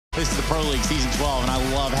This is the Pro League Season 12, and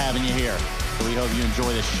I love having you here. So we hope you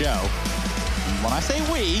enjoy this show. And when I say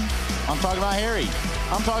we, I'm talking about Harry.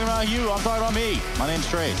 I'm talking about you. I'm talking about me. My name's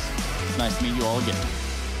Trace. It's nice to meet you all again.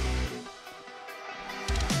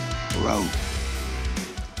 Hello.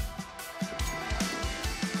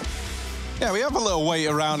 Yeah, we have a little wait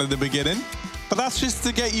around at the beginning, but that's just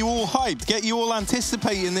to get you all hyped, get you all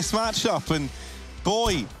anticipating this matchup. And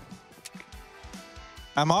boy,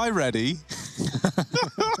 am I ready?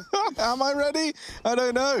 Am I ready? I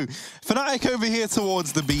don't know. Fnatic over here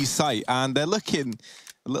towards the B site, and they're looking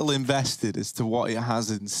a little invested as to what it has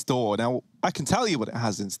in store. Now, I can tell you what it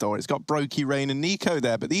has in store. It's got Brokey, Rain, and Nico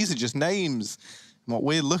there, but these are just names. And what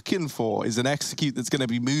we're looking for is an execute that's going to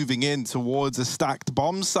be moving in towards a stacked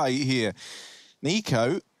bomb site here.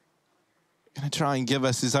 Nico going to try and give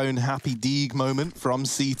us his own happy Deeg moment from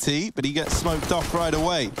CT, but he gets smoked off right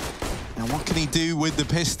away. Now, what can he do with the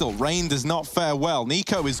pistol? Rain does not fare well.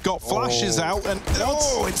 Nico has got flashes out, and it's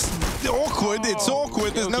awkward. It's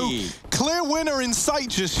awkward. There's no clear winner in sight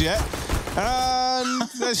just yet. And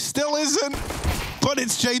there still isn't. But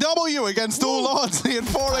it's JW against all odds. He had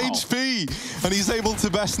 4 HP, and he's able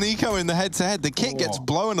to best Nico in the head-to-head. The kit gets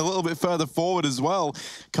blown a little bit further forward as well.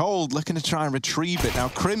 Cold looking to try and retrieve it. Now,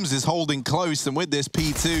 Crims is holding close, and with this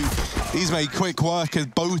P2, he's made quick work as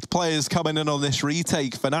both players coming in on this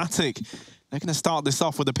retake. Fnatic, they're going to start this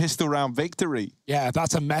off with a pistol round victory. Yeah,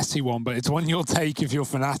 that's a messy one, but it's one you'll take if you're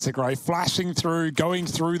Fnatic, right? Flashing through, going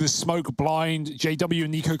through the smoke blind. JW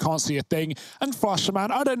and Nico can't see a thing. And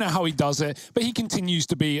Flusherman, I don't know how he does it, but he continues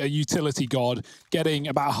to be a utility god, getting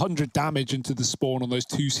about 100 damage into the spawn on those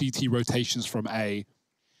 2 CT rotations from A.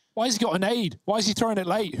 Why has he got a nade? Why is he throwing it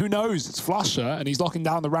late? Who knows? It's Flusher, and he's locking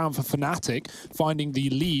down the round for Fnatic, finding the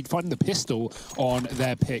lead, finding the pistol on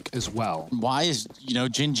their pick as well. Why is,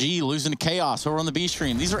 Jin G losing to Chaos over on the B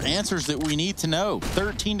stream? These are answers that we need to know.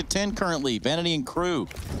 13-10 currently. Vanity and crew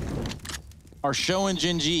are showing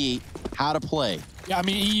Jin G how to play. Yeah, I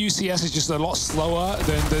mean, EUCS is just a lot slower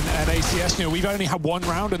than NACS. We've only had 1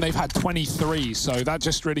 round, and they've had 23, so that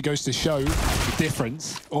just really goes to show the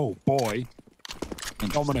difference. Oh, boy.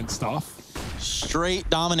 Dominant stuff. Straight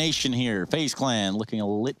domination here. FaZe Clan looking a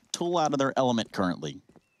little out of their element currently.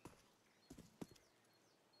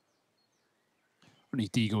 Only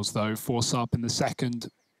Deagles, though. Force up in the second.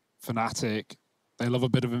 Fnatic. They love a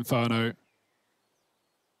bit of Inferno.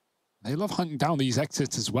 They love hunting down these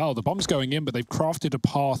exits as well. The bomb's going in, but they've crafted a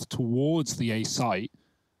path towards the A site.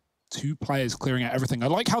 2 players clearing out everything. I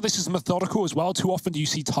like how this is methodical as well. Too often do you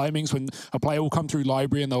see timings when a player will come through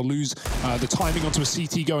library and they'll lose the timing onto a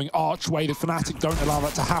CT going archway. The Fnatic don't allow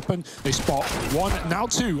that to happen. They spot 1, now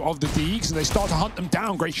 2 of the Deegs, and they start to hunt them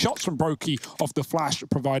down. Great shots from Brokey off the flash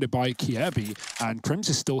provided by Kiebi. And Crims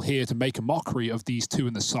is still here to make a mockery of these 2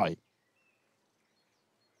 in the site.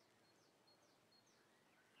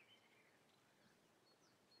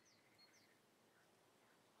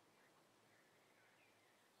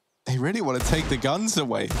 They really want to take the guns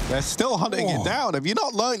away. They're still hunting it down. Have you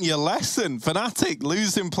not learned your lesson? Fnatic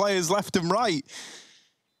losing players left and right.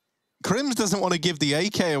 Crims doesn't want to give the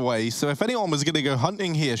AK away, so if anyone was going to go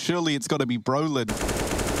hunting here, surely it's got to be Brolin.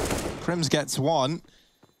 Crims gets 1.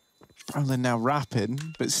 Brolin now rapping,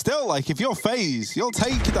 but still, like, if you're FaZe, you'll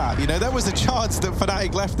take that. There was a chance that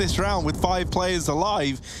Fnatic left this round with 5 players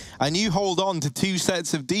alive, and you hold on to 2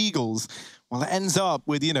 sets of Deagles. Well, it ends up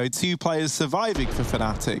with, 2 players surviving for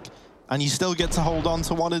Fnatic, and you still get to hold on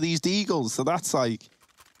to one of these Deagles. So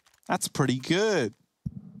that's pretty good.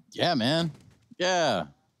 Yeah, man. Yeah.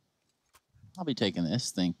 I'll be taking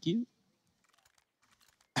this, thank you.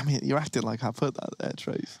 I mean, you're acting like I put that there,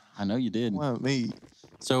 Trace. I know you did. Well, me.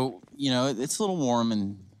 So, it's a little warm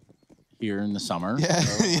in here in the summer. Yeah,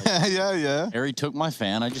 so, yeah. Harry took my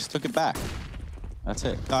fan, I just took it back. That's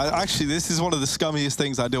it. Actually, this is one of the scummiest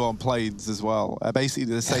things I do on planes as well. I basically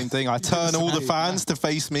do the same thing. I turn all the fans to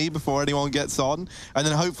face me before anyone gets on, and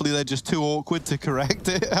then hopefully they're just too awkward to correct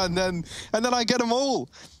it, and then I get them all.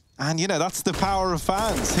 And, that's the power of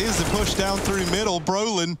fans. Here's the push down through middle.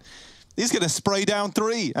 Brolin, he's going to spray down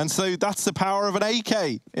 3, and so that's the power of an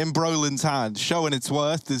AK in Brolin's hand, showing its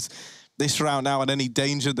worth as this round now, and any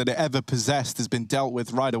danger that it ever possessed has been dealt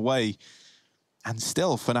with right away. And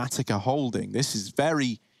still, Fnatic are holding. This is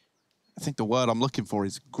very, I think the word I'm looking for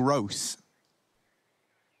is gross.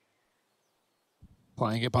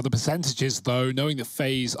 Playing it by the percentages, though, knowing that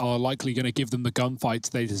FaZe are likely going to give them the gunfights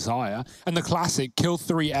they desire. And the classic, kill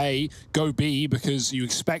 3A, go B, because you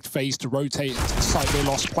expect FaZe to rotate slightly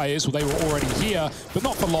lost players. Well, they were already here, but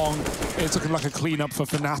not for long. It's looking like a cleanup for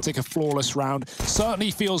Fnatic, a flawless round. Certainly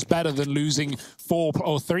feels better than losing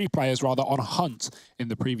 3 players, rather, on a hunt in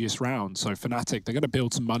the previous round. So Fnatic, they're going to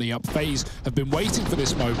build some money up. FaZe have been waiting for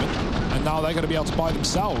this moment, and now they're going to be able to buy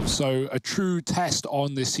themselves. So a true test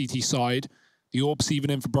on this CT side. The AWP's even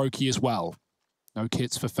in for Brokey as well. No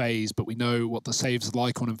kits for FaZe, but we know what the saves are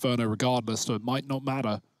like on Inferno regardless, so it might not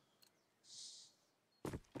matter.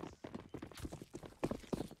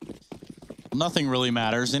 Nothing really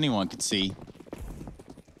matters. Anyone can see.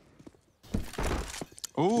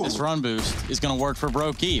 Ooh. This run boost is going to work for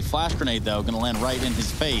Brokey. Flash grenade, though, going to land right in his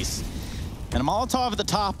face. And a Molotov at the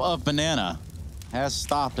top of Banana has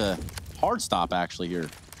stopped a hard stop, actually, here.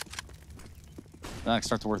 Fnatic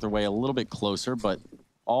start to work their way a little bit closer, but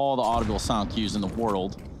all the audible sound cues in the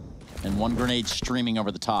world, and one grenade streaming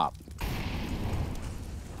over the top.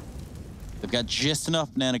 They've got just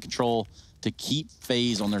enough Banana control to keep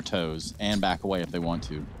FaZe on their toes and back away if they want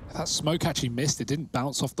to. That smoke actually missed. It didn't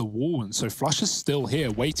bounce off the wall, and so Flush is still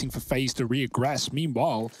here waiting for FaZe to re-aggress.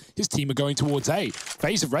 Meanwhile, his team are going towards A.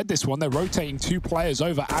 FaZe have read this one. They're rotating 2 players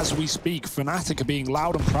over as we speak. Fnatic are being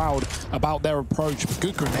loud and proud about their approach.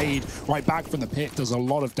 Good grenade right back from the pit does a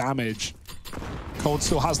lot of damage. Cold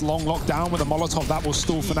still has long lockdown with a Molotov that will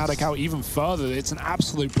stall Fnatic out even further. It's an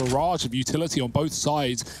absolute barrage of utility on both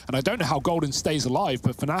sides, and I don't know how Golden stays alive,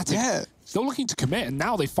 but Fnatic still looking to commit, and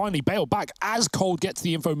now they finally bail back as Cold gets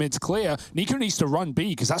the info mids clear. Nico needs to run B,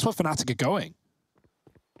 because that's where Fnatic are going.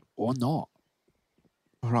 Or not.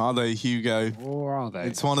 Or are they, Hugo? Or are they?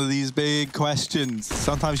 It's one of these big questions.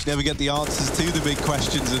 Sometimes you never get the answers to the big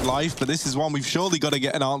questions in life, but this is one we've surely got to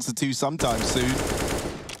get an answer to sometime soon.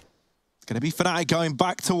 It's going to be Fnatic going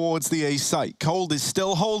back towards the A site. Cold is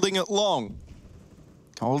still holding it long.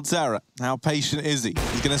 Cold's error. How patient is he?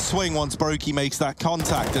 He's going to swing once Brokey makes that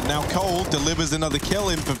contact, and now Cold delivers another kill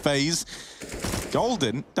in for FaZe.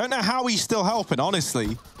 Golden, don't know how he's still helping,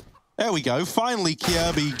 honestly. There we go. Finally,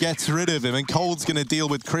 Kirby gets rid of him, and Cold's going to deal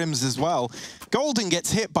with Crims as well. Golden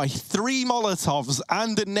gets hit by 3 Molotovs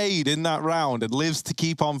and a nade in that round and lives to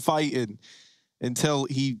keep on fighting until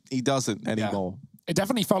he doesn't anymore. Yeah. It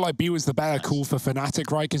definitely felt like B was the better call for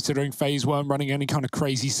Fnatic, right? Considering FaZe weren't running any kind of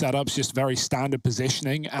crazy setups, just very standard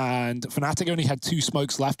positioning. And Fnatic only had 2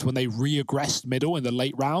 smokes left when they re-aggressed middle in the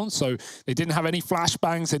late round. So they didn't have any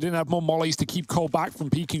flashbangs. They didn't have more mollies to keep Cole back from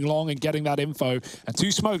peeking long and getting that info. And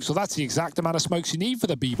 2 smokes, well, that's the exact amount of smokes you need for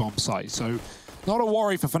the B-bomb site. So not a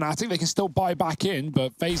worry for Fnatic. They can still buy back in,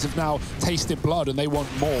 but FaZe have now tasted blood and they want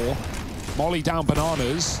more. Molly down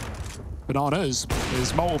Bananas. Bananas.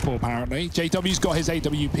 There's multiple, apparently. JW's got his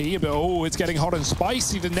AWP, but oh, it's getting hot and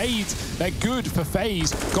spicy. The nades, they're good for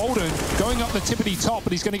FaZe. Golden going up the tippity top,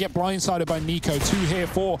 but he's going to get blindsided by Nico. 2 here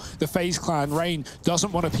for the FaZe clan. Rain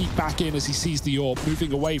doesn't want to peek back in as he sees the AWP,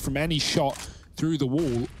 moving away from any shot through the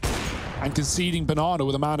wall and conceding Banana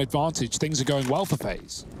with a man advantage. Things are going well for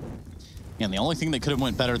FaZe. Yeah, and the only thing that could have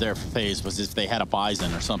went better there for FaZe was if they had a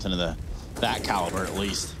Bison or something of that caliber, at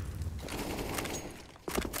least.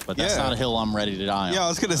 But that's not a hill I'm ready to die on. Yeah, I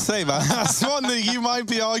was going to say, man, that's one that you might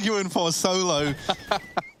be arguing for solo.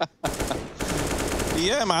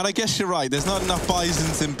 Yeah, man, I guess you're right. There's not enough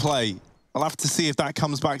Bisons in play. I'll have to see if that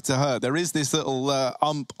comes back to hurt. There is this little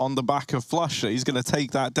ump on the back of Flusher. He's going to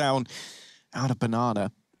take that down out of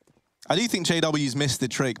Banana. I do think JW's missed the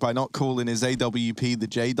trick by not calling his AWP the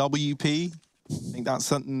JWP. I think that's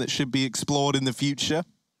something that should be explored in the future.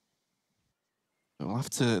 We'll have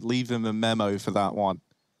to leave him a memo for that one.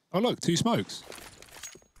 Oh, look, 2 smokes.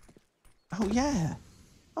 Oh, yeah.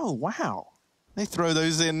 Oh, wow. They throw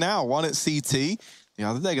those in now. One at CT. The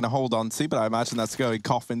other they're going to hold on to, but I imagine that's going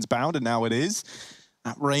coffins bound, and now it is.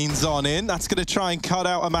 That Rain's on in. That's going to try and cut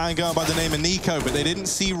out a man going by the name of Nico, but they didn't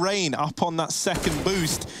see Rain up on that second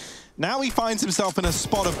boost. Now he finds himself in a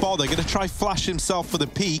spot of bother. Going to try flash himself for the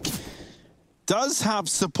peak. Does have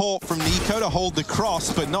support from Nico to hold the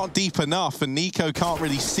cross, but not deep enough, and Nico can't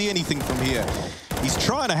really see anything from here. He's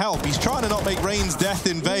trying to help. He's trying to not make Rain's death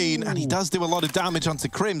in vain, and he does do a lot of damage onto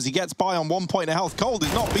Crims. He gets by on 1 point of health. Cold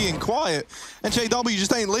is not being quiet, and JW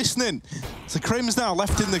just ain't listening. So Crims now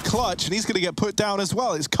left in the clutch, and he's going to get put down as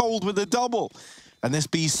well. It's Cold with a double. And this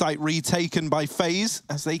B site retaken by FaZe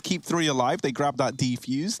as they keep 3 alive. They grab that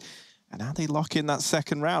defuse. And now they lock in that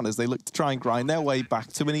second round as they look to try and grind their way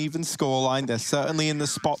back to an even scoreline. They're certainly in the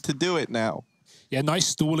spot to do it now. Yeah, nice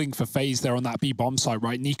stalling for FaZe there on that B bomb side,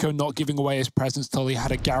 right? Nico not giving away his presence till he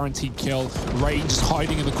had a guaranteed kill. Rain just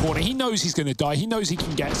hiding in the corner. He knows he's going to die. He knows he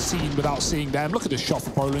can get seen without seeing them. Look at the shot for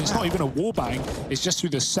Brolin. It's not even a wallbang. It's just through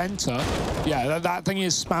the center. Yeah, that thing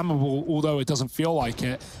is spammable, although it doesn't feel like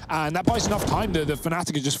it. And that buys enough time that the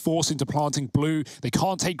Fnatic are just forced into planting blue. They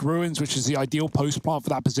can't take ruins, which is the ideal post plant for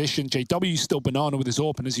that position. JW's still banana with his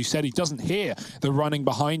AWP, and as you said, he doesn't hear the running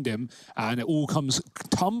behind him, and it all comes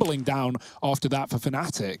tumbling down after that for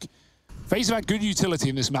Fnatic. FaZe have had good utility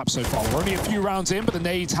in this map so far. We're only a few rounds in, but the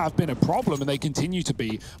nades have been a problem, and they continue to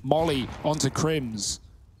be. Molly onto Crims.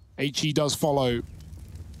 HE does follow.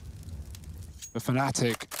 The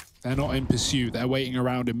Fnatic, they're not in pursuit. They're waiting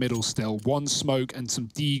around in middle still. One smoke and some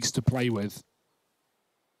deegs to play with.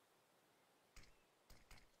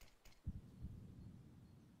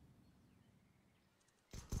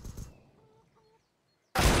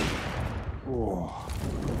 Oh.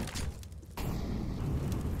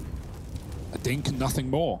 A dink and nothing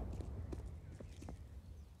more.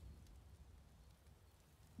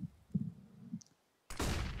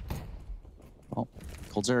 Well,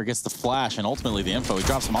 coldzera gets the flash and ultimately the info. He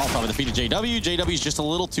drops the Molotov at the feet of JW. JW's just a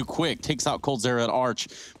little too quick. Takes out coldzera at Arch,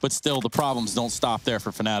 but still the problems don't stop there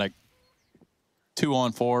for Fnatic.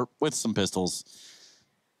 2-on-4 with some pistols.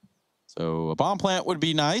 So a bomb plant would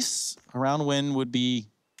be nice. A round win would be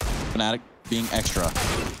Fnatic being extra.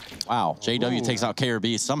 Wow, JW takes out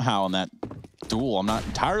KRB somehow in that duel. I'm not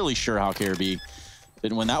entirely sure how KRB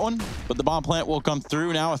didn't win that one, but the bomb plant will come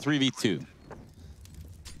through now, a 3v2.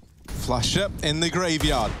 Flash up in the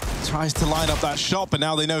graveyard. Tries to line up that shot, but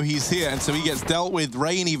now they know he's here, and so he gets dealt with.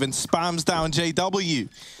 Rain even spams down JW.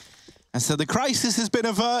 And so the crisis has been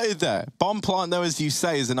averted there. Bomb plant, though, as you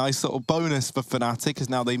say, is a nice little bonus for Fnatic as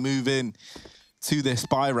now they move in to this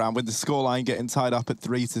bye round with the scoreline getting tied up at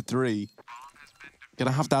 3-3.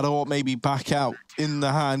 Gonna have that AWP maybe back out in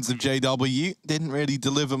the hands of JW. Didn't really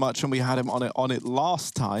deliver much when we had him on it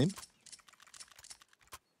last time.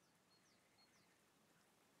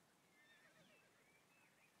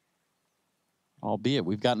 Albeit,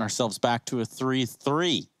 we've gotten ourselves back to a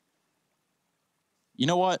 3-3. You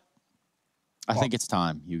know what? I think it's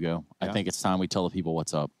time, Hugo. Yeah. I think it's time we tell the people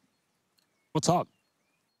what's up. What's up?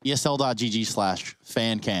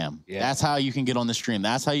 ESL.gg/fancam. Yeah. That's how you can get on the stream.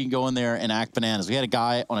 That's how you can go in there and act bananas. We had a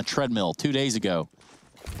guy on a treadmill 2 days ago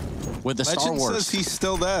with the Legend Star Wars. Says he's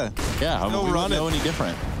still there. Yeah, we don't know any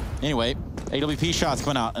different. Anyway, AWP shots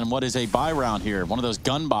coming out, and what is a buy round here? One of those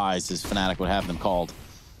gun buys, as Fnatic would have them called.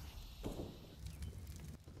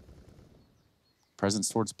 Presence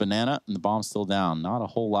towards Banana, and the bomb's still down. Not a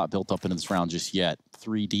whole lot built up into this round just yet.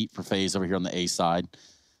 3 deep for FaZe over here on the A side.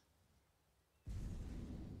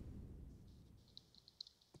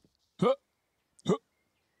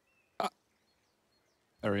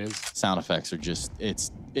 There he is. Sound effects are just,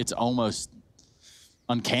 it's almost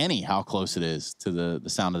uncanny how close it is to the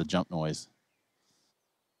sound of the jump noise.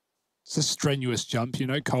 It's a strenuous jump, you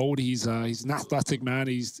know. Cold, he's an athletic man.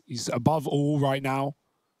 He's above all right now.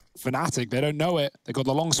 Fnatic, they don't know it. They got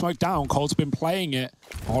the long smoke down. Cold's been playing it.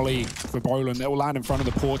 Ollie for Brolin. It will land in front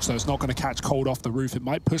of the porch, so it's not going to catch Cold off the roof. It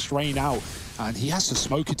might push Rain out, and he has to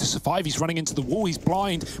smoke it to survive. He's running into the wall. He's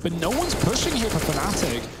blind, but no one's pushing here for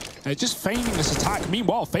Fnatic. They're just feigning this attack.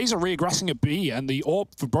 Meanwhile, FaZe are re-aggressing at B, and the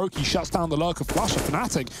AWP for Brokey shuts down the lurker flush of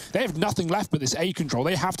Fnatic. They have nothing left but this A control.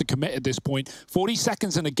 They have to commit at this point. 40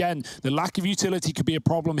 seconds, and again, the lack of utility could be a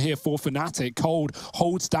problem here for Fnatic. Cold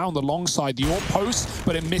holds down the long side, the AWP post,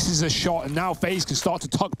 but it misses a shot, and now FaZe can start to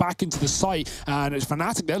tuck back into the site. And it's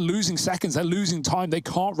Fnatic, they're losing seconds, they're losing time. They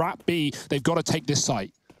can't wrap B. They've got to take this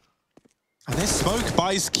site. And this smoke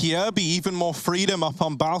buys KRB even more freedom up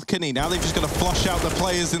on balcony. Now they've just got to flush out the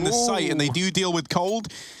players in the site, and they do deal with Cold.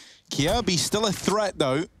 KRB still a threat,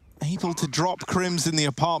 though. Able to drop Crims in the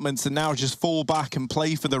apartments and now just fall back and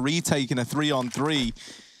play for the retake in a 3-on-3.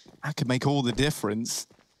 That could make all the difference,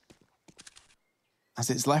 as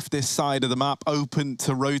it's left this side of the map open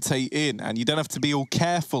to rotate in. And you don't have to be all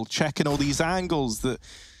careful checking all these angles that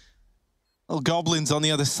little goblins on the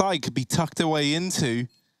other side could be tucked away into.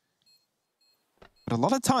 But a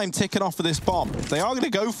lot of time ticking off of this bomb. If they are going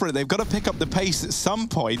to go for it, they've got to pick up the pace at some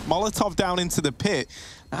point. Molotov down into the pit.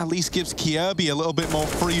 That at least gives KRB a little bit more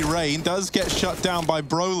free reign. Does get shut down by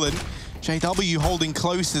Brolin. JW holding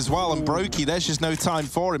close as well. And Brokey, there's just no time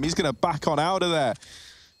for him. He's going to back on out of there.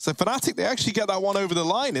 So Fnatic, they actually get that one over the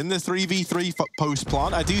line in the 3v3 post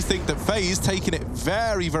plant. I do think that FaZe taking it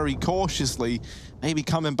very, very cautiously, maybe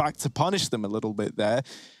coming back to punish them a little bit there.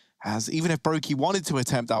 as even if Brokey wanted to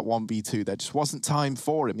attempt that 1v2, there just wasn't time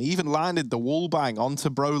for him. He even landed the wall bang onto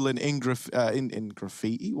Brolin in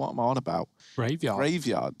graffiti. What am I on about? Graveyard.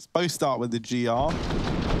 Graveyards. Both start with the GR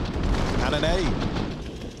and an A.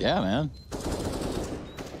 Yeah, man.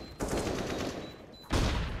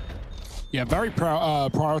 Yeah, very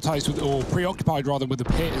prioritized with, or preoccupied rather, with the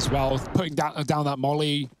pit as well, putting down that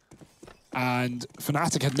molly. And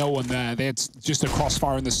Fnatic had no one there. They had just a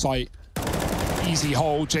crossfire in the site. Easy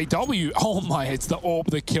hold. JW, oh my, it's the AWP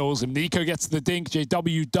that kills him. Nico gets the dink.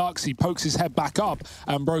 JW ducks. He pokes his head back up,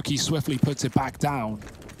 and Brokey swiftly puts it back down.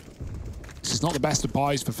 This is not the best of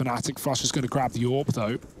buys for Fnatic. Flush is going to grab the AWP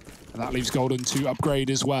though, and that leaves Golden to upgrade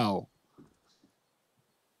as well.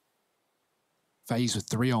 FaZe with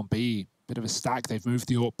 3 on B. Bit of a stack. They've moved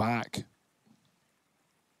the AWP back.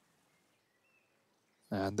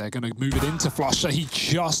 And they're going to move it into Flusher. He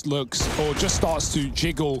just looks, or just starts to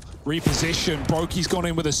jiggle, reposition. Brokey's gone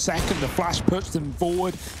in with a second. The flash puts them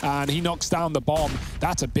forward, and he knocks down the bomb.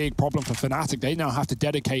 That's a big problem for Fnatic. They now have to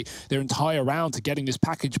dedicate their entire round to getting this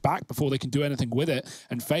package back before they can do anything with it.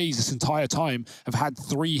 And FaZe, this entire time, have had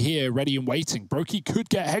 3 here ready and waiting. Brokey could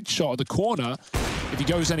get a headshot at the corner if he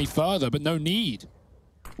goes any further, but no need.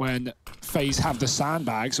 When FaZe have the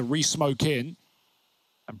sandbags, a re-smoke in,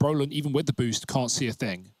 and Brolin, even with the boost, can't see a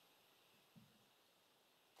thing.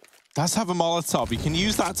 Does have a Molotov. He can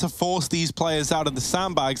use that to force these players out of the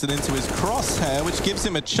sandbags and into his crosshair, which gives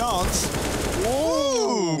him a chance.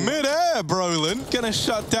 Whoa! Mid-air, Brolin. Gonna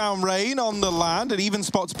shut down Rain on the land, and even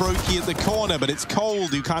spots Brokey at the corner, but it's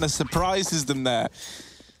Cold who kind of surprises them there.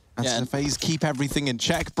 And FaZe keep everything in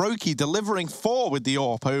check. Brokey delivering 4 with the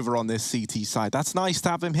AWP over on this CT side. That's nice to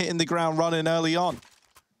have him hitting the ground running early on.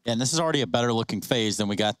 Yeah, and this is already a better looking FaZe than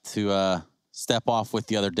we got to step off with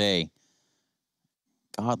the other day.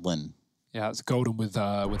 Godlin. Yeah, it's Golden with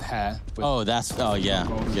hair. Oh, that's, oh yeah.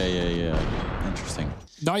 Yeah. Interesting.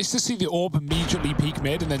 Nice to see the AWP immediately peak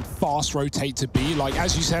mid and then fast rotate to B. Like,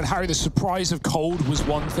 as you said, Harry, the surprise of Cold was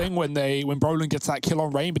one thing when Brolin gets that kill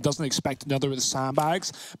on Rain, but doesn't expect another with the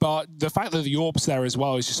sandbags. But the fact that the AWP's there as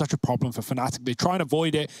well is just such a problem for Fnatic. They try and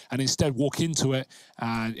avoid it and instead walk into it,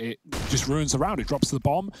 and it just ruins the round. It drops the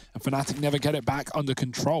bomb, and Fnatic never get it back under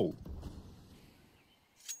control.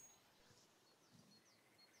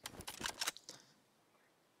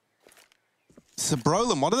 So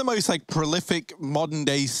Brolin, one of the most prolific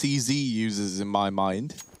modern-day CZ users in my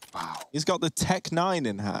mind. Wow. He's got the Tech 9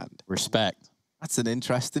 in hand. Respect. That's an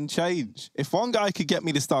interesting change. If one guy could get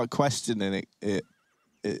me to start questioning it,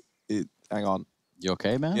 hang on. You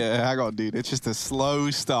okay, man? Yeah, hang on, dude. It's just a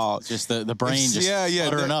slow start. It's just the brain just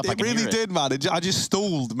fluttering up. It really did, man. I just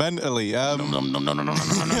stalled mentally. Yeah, but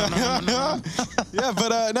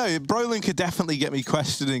no, Brolin could definitely get me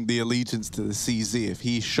questioning the allegiance to the CZ if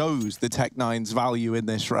he shows the Tech 9's value in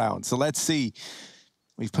this round. So let's see.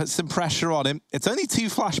 We've put some pressure on him. It's only 2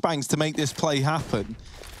 flashbangs to make this play happen.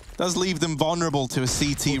 Does leave them vulnerable to a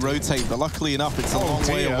CT rotate, but luckily enough, it's a long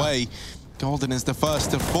way away. Golden is the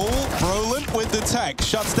first to fall. Brolin with the tech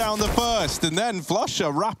shuts down the first, and then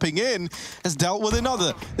Flusher wrapping in has dealt with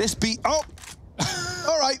another. This beat, oh,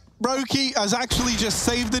 all right, Brokey has actually just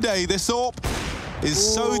saved the day. This AWP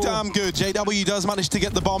is so damn good. JW does manage to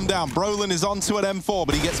get the bomb down. Brolin is onto an M4,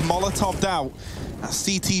 but he gets Molotov'd out. That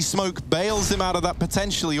CT smoke bails him out of that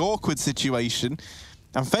potentially awkward situation.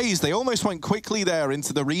 And FaZe, they almost went quickly there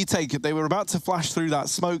into the retake. They were about to flash through that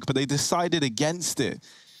smoke, but they decided against it.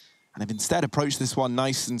 And have instead approached this one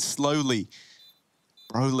nice and slowly.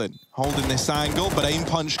 Brolin holding this angle, but aim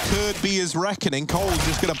punch could be his reckoning. Cold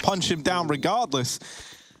just going to punch him down regardless.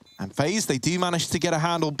 And FaZe, they do manage to get a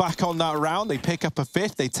handle back on that round. They pick up a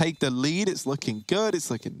 5th. They take the lead. It's looking good. It's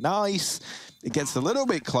looking nice. It gets a little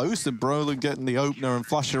bit close to Brolin getting the opener and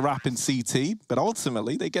Flusher wrapping CT, but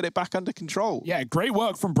ultimately they get it back under control. Yeah, great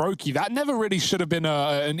work from Brokey. That never really should have been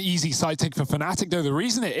an easy side take for Fnatic, though. The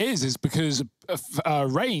reason it is because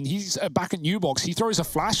Rain, he's back at Newbox. He throws a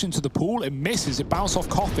flash into the pool. It misses. It bounces off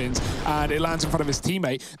Coffins, and it lands in front of his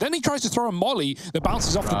teammate. Then he tries to throw a molly that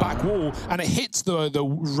bounces off the back wall, and it hits the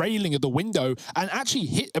railing of the window, and actually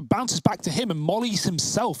it bounces back to him and mollies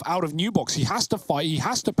himself out of Newbox. He has to fight. He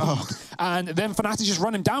has to peek, and then Fnatic just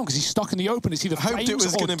run him down because he's stuck in the open. It's either flames or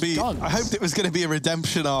guns. I hoped it was going to be a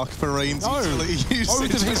redemption arc for Rain. No,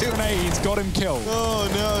 both of his grenades got him killed.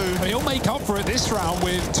 Oh no! And he'll make up for it this round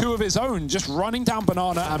with 2 of his own, just running down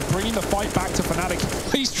Banana and bringing the fight back to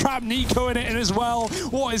Fnatic. He's trapped Nico in it as well.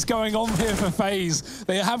 What is going on here for FaZe?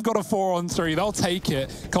 They have got a 4-on-3. They'll take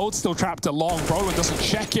it. Cold's still trapped at long. Brolin doesn't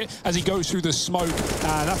check it as he goes through the smoke,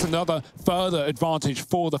 and that's another further advantage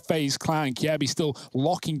for the FaZe clan. Kiebi's still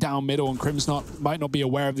locking down middle, and Crimson might not be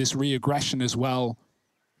aware of this re-aggression as well.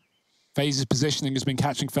 FaZe's positioning has been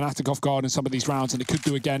catching Fnatic off guard in some of these rounds, and it could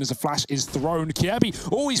do again as a flash is thrown. Kjaerbye,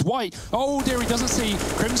 oh, he's white. Oh dear, he doesn't see.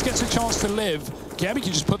 Crims gets a chance to live. Kjaerbye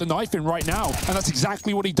can just put the knife in right now, and that's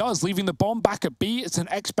exactly what he does, leaving the bomb back at B. It's an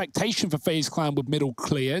expectation for FaZe Clan with middle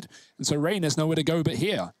cleared, and so Rain has nowhere to go but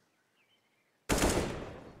here.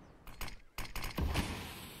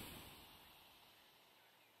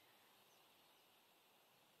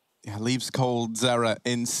 Yeah, leaves cold Zera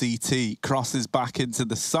in CT, crosses back into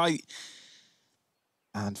the site.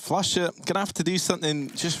 And flusha gonna have to do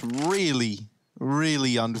something just really,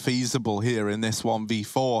 really unfeasible here in this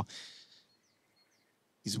 1v4.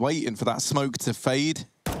 He's waiting for that smoke to fade.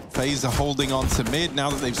 FaZe are holding on to mid.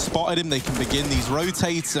 Now that they've spotted him, they can begin these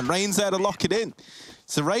rotates, and Rain's there to lock it in.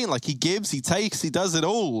 So Rain, like, he gives, he takes, he does it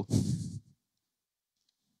all.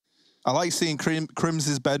 I like seeing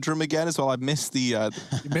Crim's bedroom again as well. I missed the... You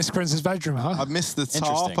missed Crim's bedroom, huh? I missed the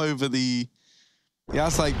tarp over the... He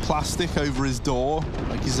has, like, plastic over his door.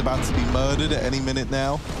 Like, he's about to be murdered at any minute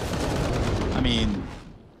now. I mean...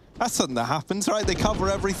 That's something that happens, right? They cover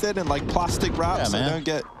everything in, like, plastic wraps so they don't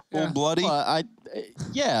get all bloody. Well,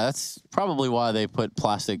 yeah, that's probably why they put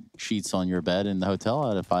plastic sheets on your bed in the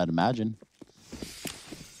hotel, if I'd imagine.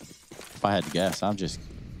 If I had to guess. I'm just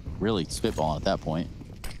really spitballing at that point.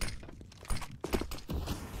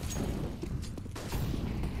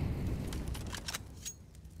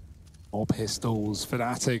 More pistols.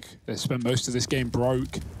 Fnatic, they spent most of this game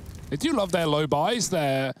broke. They do love their low buys,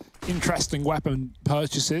 their interesting weapon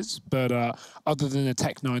purchases, but other than the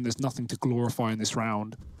Tech 9, there's nothing to glorify in this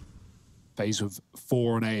round. FaZe with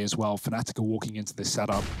 4 on A as well. Fnatic are walking into this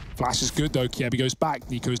setup. Flash is good though. Kjaerbye goes back.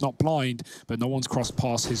 Nico's not blind, but no one's crossed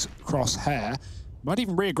past his crosshair. Might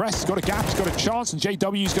even re-aggress. He's got a gap, he's got a chance, and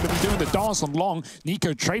JW's going to be doing the dance on long.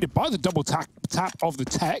 Nico traded by the double tap of the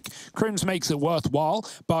tech. Crims makes it worthwhile,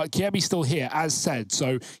 but Kjaerbye's still here, as said,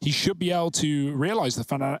 so he should be able to realize the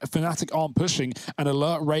Fnatic aren't pushing and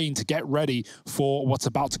alert Rain to get ready for what's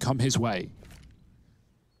about to come his way.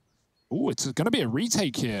 Oh, it's going to be a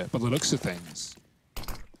retake here, by the looks of things.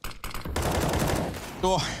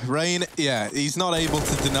 Oh, Rain, yeah, he's not able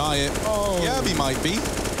to deny it. Oh. Kjaerbye might be.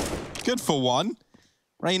 Good for one.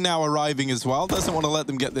 Rain now arriving as well. Doesn't want to let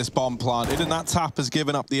them get this bomb planted, and that tap has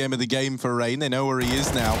given up the aim of the game for Rain. They know where he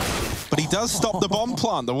is now. But he does stop the bomb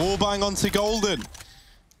plant. The wall bang onto Golden.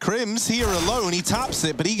 Crims here alone. He taps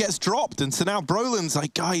it, but he gets dropped. And so now Brolin's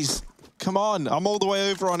like, guys, come on. I'm all the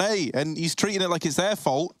way over on A. And he's treating it like it's their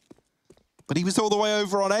fault. But he was all the way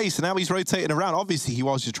over on A, so now he's rotating around. Obviously, he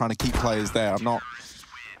was just trying to keep players there. I'm not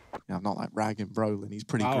like ragging Brolin. He's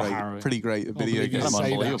pretty great. Harry. Pretty great at video games.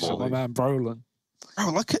 Unbelievable. My man Brolin.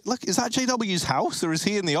 Oh, look, is that JW's house or is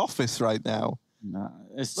he in the office right now? Nah,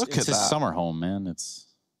 it's Look his at that. summer home, man.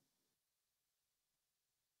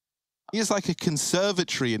 He has like a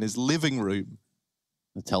conservatory in his living room.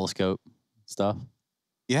 The telescope stuff.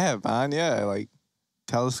 Yeah, man, yeah, like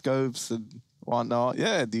telescopes and whatnot.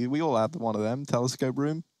 Yeah, dude, we all have one of them, telescope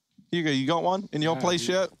room. Here you go, you got one in your place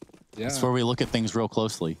yet? Yeah. That's where we look at things real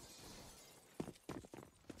closely.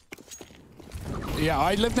 Yeah,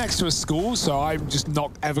 I live next to a school, so I'm just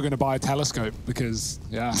not ever going to buy a telescope because,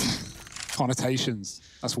 yeah, connotations.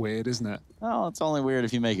 That's weird, isn't it? Well, it's only weird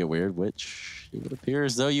if you make it weird, which it would appear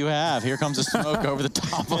as though you have. Here comes the smoke over the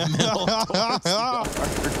top of middle.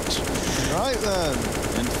 Right then.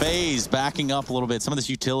 And FaZe backing up a little bit. Some of this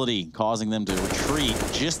utility causing them to retreat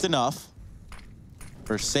just enough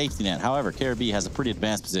for safety net. However, Kjaerbye has a pretty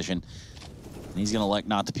advanced position, and he's going to elect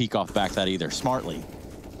not to peek off back that either. Smartly.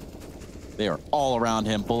 They are all around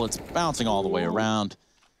him. Bullets bouncing all the way around.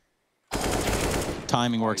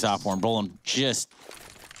 Timing works out for him. Brolin just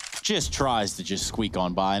tries to just squeak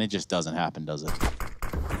on by, and it just doesn't happen, does it?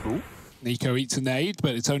 Ooh. Nico eats a nade,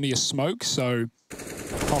 but it's only a smoke, so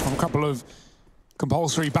apart from a couple of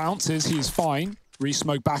compulsory bounces, he's fine.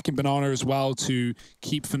 Re-smoke back in Banana as well to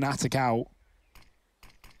keep Fnatic out.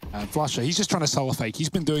 And flusha, he's just trying to sell a fake. He's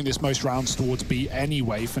been doing this most rounds towards B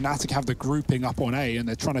anyway. Fnatic have the grouping up on A, and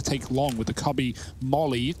they're trying to take long with the Cubby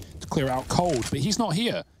molly to clear out cold. But he's not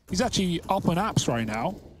here. He's actually up on apps right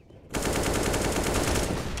now.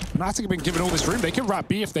 Fnatic have been given all this room. They can wrap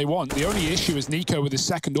B if they want. The only issue is Nico with his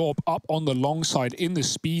second orb up on the long side in the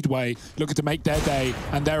speedway, looking to make their day.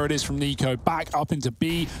 And there it is from Nico, back up into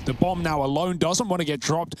B. The bomb now alone doesn't want to get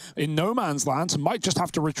dropped in no man's land, so might just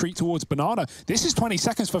have to retreat towards Banana. This is 20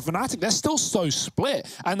 seconds for Fnatic. They're still so split,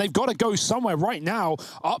 and they've got to go somewhere right now,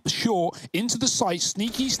 up short, into the site.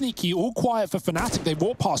 Sneaky, all quiet for Fnatic. They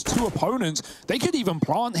walk past 2 opponents. They could even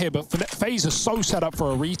plant here, but FaZe are so set up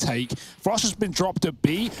for a retake. Flush has been dropped at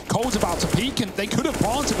B. Cold's about to peek, and they could have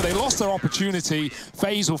planted, but they lost their opportunity.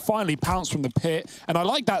 FaZe will finally pounce from the pit, and I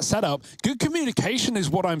like that setup. Good communication is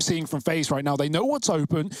what I'm seeing from FaZe right now. They know what's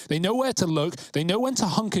open, they know where to look, they know when to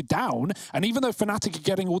hunker down, and even though Fnatic are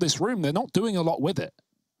getting all this room, they're not doing a lot with it.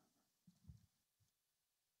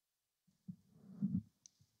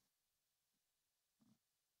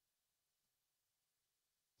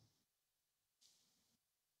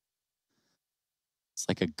 It's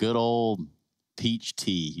like a good old peach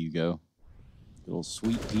tea, Hugo. Good old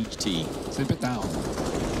sweet peach tea. Zip it down.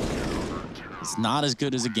 It's not as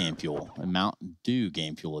good as a Game Fuel, a Mountain Dew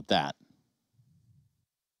Game Fuel at that.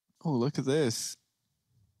 Oh, look at this.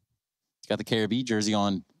 He's got the KRB jersey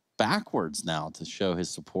on backwards now to show his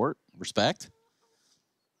support, respect.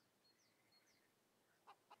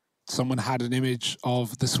 Someone had an image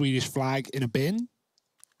of the Swedish flag in a bin.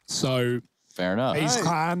 So, fair enough. FaZe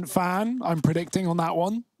Clan fan, I'm predicting on that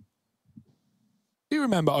one. Do you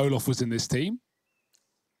remember Olof was in this team?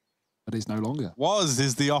 But he's no longer. Was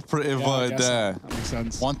is the operative word there. That makes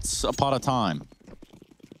sense. Once upon a time.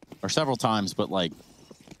 Or several times, but like,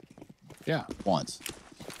 yeah, once.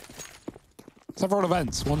 Several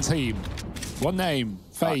events, one team, one name,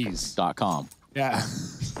 FaZe. .com. Yeah.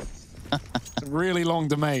 It's a really long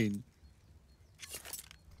domain.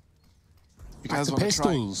 You guys want to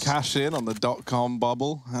try and cash in on the .com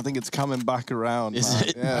bubble? I think it's coming back around. Is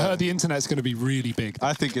it? Yeah. I heard the internet's going to be really big.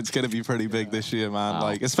 I think it's going to be pretty big this year, man. Wow.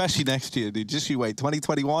 Like, especially next year, dude. Just you wait.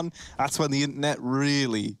 2021, that's when the internet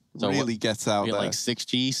really gets out there. Like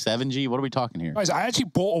 6G, 7G? What are we talking here? Guys, I actually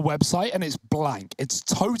bought a website and it's blank. It's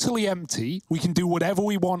totally empty. We can do whatever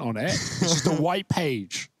we want on it. It's just a white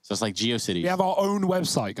page. So it's like GeoCities. We have our own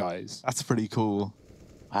website, guys. That's pretty cool.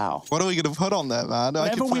 Wow. What are we going to put on there, man?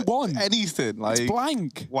 Whatever we want. Anything. Like, it's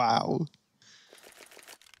blank. Wow.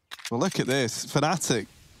 Well, look at this. Fnatic.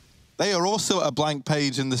 They are also at a blank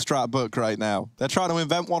page in the strat book right now. They're trying to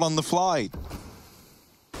invent one on the fly.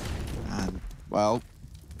 And, well,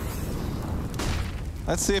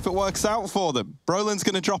 let's see if it works out for them. Brolin's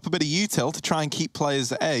going to drop a bit of util to try and keep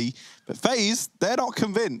players at A. But FaZe, they're not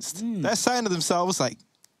convinced. They're saying to themselves, like,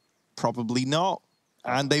 probably not.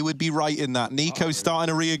 And they would be right in that. Nico's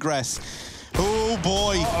starting to reaggress. Oh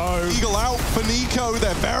boy, Eagle out for Nico.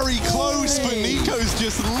 They're very close, but Nico's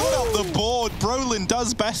just lit up the board. Brolin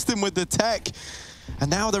does best him with the tech. And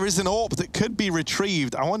now there is an AWP that could be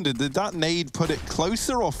retrieved. I wonder, did that nade put it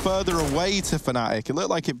closer or further away to Fnatic? It looked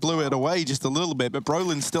like it blew it away just a little bit, but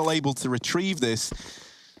Brolin's still able to retrieve this.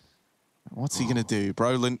 What's he gonna do?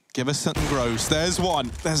 Brolin, give us something gross. There's one.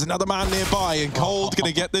 There's another man nearby, and Cold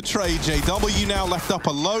gonna get the trade. JW now left up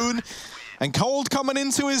alone. And Cold coming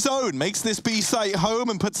into his own, makes this B site home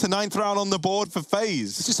and puts the 9th round on the board for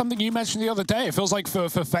FaZe. This is something you mentioned the other day. It feels like for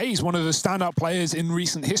FaZe, one of the standout players in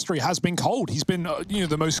recent history has been Cold. He's been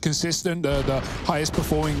the most consistent, the highest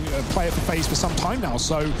performing player for FaZe for some time now.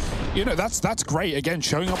 So, that's great. Again,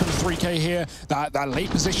 showing up in the 3K here, that late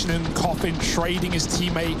position in Coffin, trading his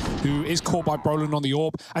teammate who is caught by Brolin on the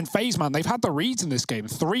AWP. And FaZe, man, they've had the reads in this game.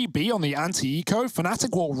 3B on the anti-eco.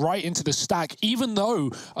 Fnatic walked right into the stack, even though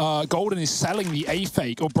Golden is selling the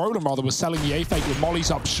A-fake, or Brolin rather was selling the A-fake with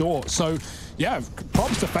mollies up short. So yeah,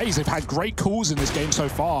 props to FaZe. They've had great calls in this game so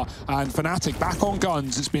far, and Fnatic back on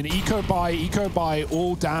guns. It's been eco buy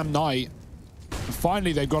all damn night. And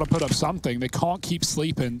finally, they've got to put up something. They can't keep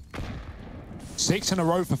sleeping. 6 in a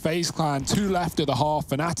row for FaZe Clan, 2 left at the half.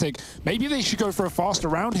 Fnatic, maybe they should go for a faster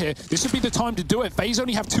round here. This would be the time to do it. FaZe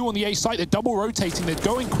only have 2 on the A site. They're double rotating. They're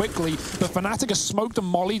going quickly, but Fnatic are smoked and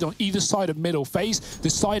mollied on either side of middle. FaZe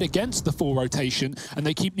decide against the full rotation, and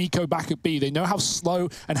they keep Nico back at B. They know how slow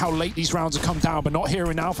and how late these rounds have come down, but not here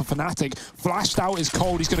and now for Fnatic. Flashed out is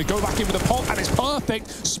Cold. He's going to go back in with a pop, and it's perfect.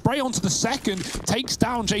 Spray onto the second. Takes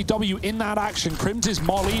down JW in that action. Crims is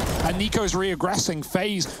mollied, and Nico's reaggressing.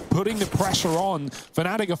 FaZe putting the pressure on.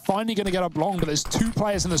 Fnatic are finally going to get up long, but there's 2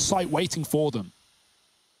 players in the site waiting for them.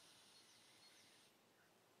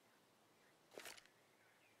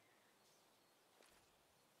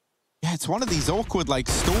 Yeah, it's one of these awkward, like,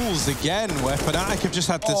 stalls again, where Fnatic have just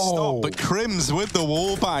had to stop, but Crims with the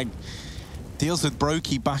wallbang. Deals with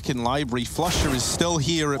Brokey back in library. Flusher is still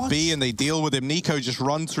here at B, and they deal with him. Nico just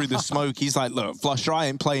runs through the smoke. He's like, look, Flusher, I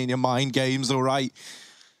ain't playing your mind games, all right?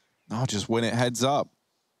 I'll just win it heads up.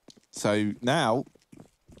 So now,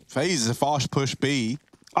 FaZe is a fast push B.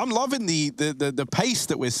 I'm loving the pace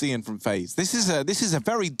that we're seeing from FaZe. This is a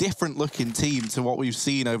very different looking team to what we've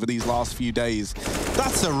seen over these last few days.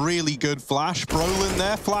 That's a really good flash. Brolin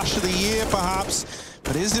there, flash of the year perhaps.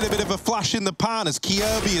 But is it a bit of a flash in the pan as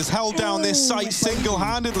KRB has held down this site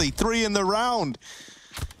single-handedly? 3 in the round.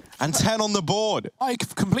 and 10 on the board. I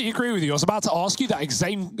completely agree with you. I was about to ask you that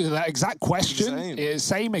exact question.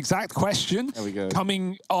 Same exact question. There we go.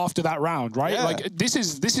 Coming after that round, right? Yeah. Like this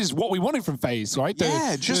is what we wanted from FaZe, right?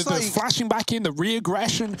 The flashing back in, the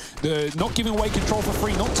re-aggression, the not giving away control for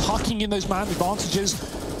free, not tucking in those man advantages.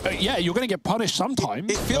 Yeah, you're going to get punished sometime.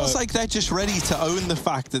 It feels like they're just ready to own the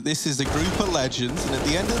fact that this is a group of legends, and at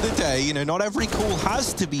the end of the day, you know, not every call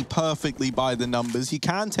has to be perfectly by the numbers. You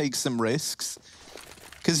can take some risks.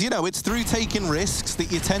 Because, you know, it's through taking risks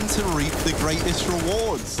that you tend to reap the greatest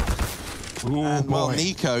rewards. Ooh, and, well, boy.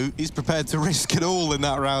 Nico, he's prepared to risk it all in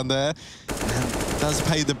that round there. And does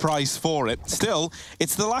pay the price for it. Still,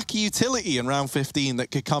 it's the lack of utility in round 15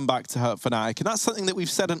 that could come back to hurt Fnatic. And that's something that we've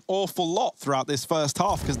said an awful lot throughout this first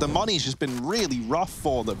half, because the money's just been really rough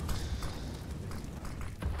for them.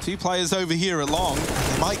 2 players over here at long.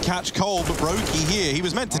 They might catch Cole, but Brokey here. He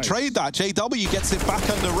was meant to trade that. JW gets it back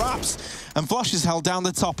under wraps, and Flush is held down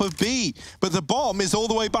the top of B. But the bomb is all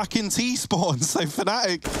the way back in T-spawn, so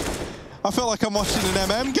Fnatic... I feel like I'm watching an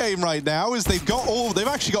MM game right now, as they've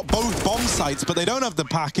actually got both bomb sites, but they don't have the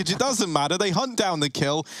package. It doesn't matter. They hunt down the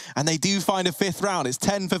kill, and they do find a 5th round. It's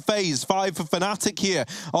 10 for FaZe, 5 for Fnatic here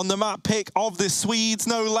on the map pick of the Swedes,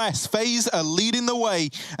 no less. FaZe are leading the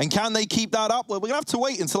way, and can they keep that up? Well, we're going to have to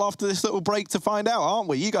wait until after this little break to find out, aren't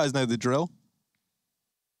we? You guys know the drill.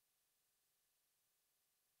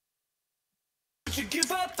 Would you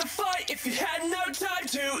give up the fight if you had no time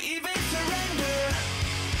to even surrender?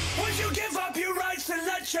 Would you give up your rights and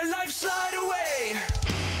let your life slide away?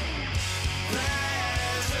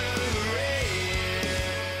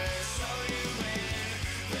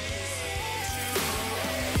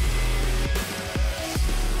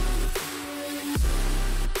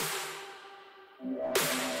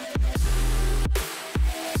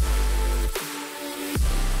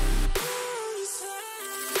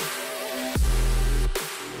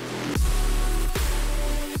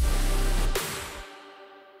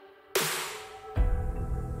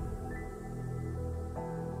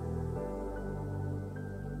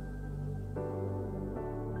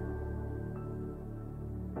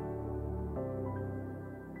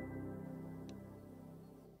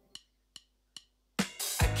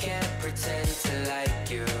 Pretend to like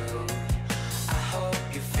you. I hope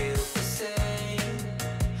you feel the same.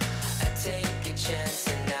 I take a chance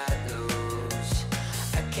and not lose.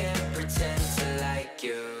 I can't pretend to like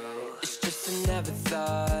you. It's just I never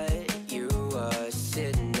thought you were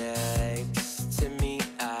sitting next to me.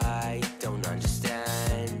 I don't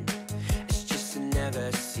understand. It's just I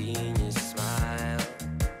never seen you smile.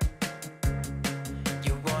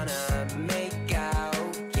 You wanna make out,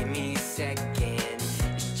 give me a second.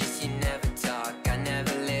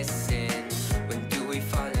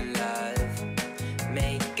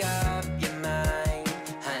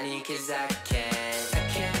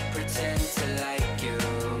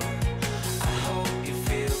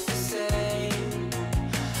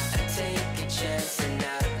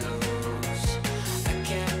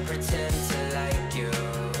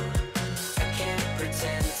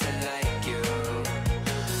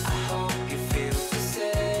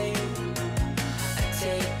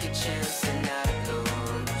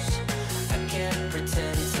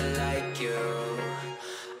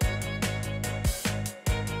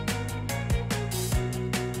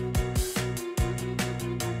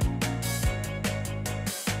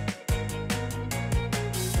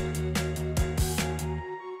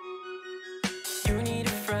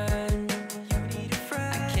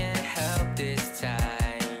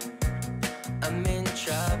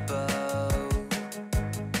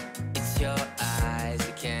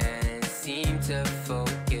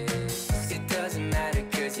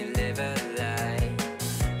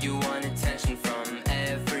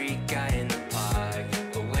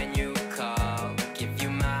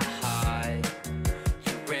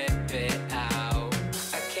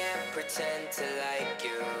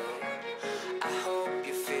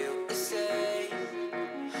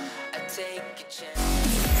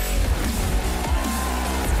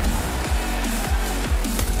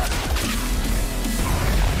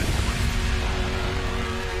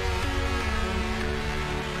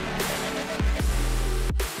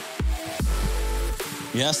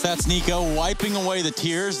 Yes, that's Nico wiping away the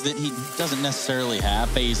tears that he doesn't necessarily have.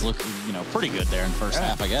 FaZe looking, you know, pretty good there in the first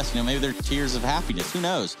half, I guess. You know, maybe they're tears of happiness. Who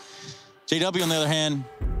knows? JW, on the other hand,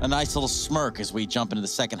 a nice little smirk as we jump into the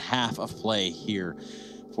second half of play here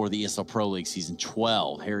for the ESL Pro League Season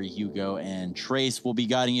 12. Harry, Hugo, and Trace will be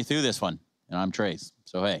guiding you through this one. And I'm Trace.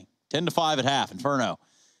 So, hey, 10-5 at half. Inferno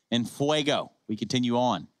and Fuego. We continue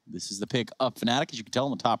on. This is the pick up Fnatic, as you can tell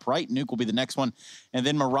on the top right. Nuke will be the next one. And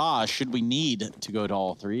then Mirage, should we need to go to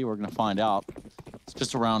all three, we're going to find out It's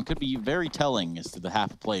just around, could be very telling as to the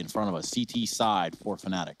half play in front of us. CT side for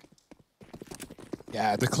Fnatic.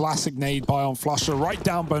 Yeah, the classic nade by on Flusher right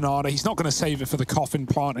down Banana. He's not going to save it for the coffin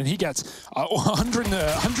plant, and he gets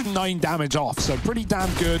 109 damage off, so pretty damn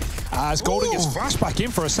good. As Golden gets flashed back in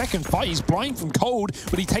for a second fight. He's blind from cold,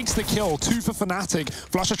 but he takes the kill. 2 for Fnatic.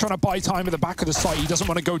 Flusher trying to buy time at the back of the site. He doesn't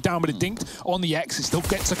want to go down, but it dinked on the X. It still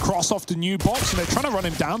gets across off the new box, and they're trying to run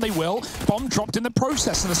him down. They will. Bomb dropped in the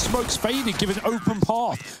process, and the smoke's faded, giving open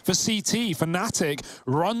path for CT. Fnatic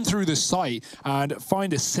run through the site and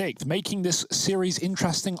find a 6th, making this series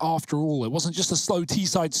interesting after all. It wasn't just a slow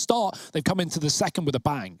T-side start. They've come into the second with a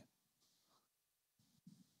bang.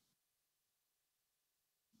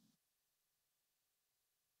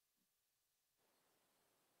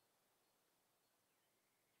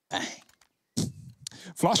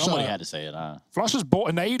 Flusher, Somebody had to say it. Flusher's bought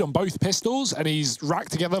a nade on both pistols, and he's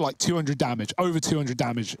racked together like 200 damage, over 200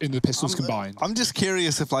 damage in the pistols combined. I'm just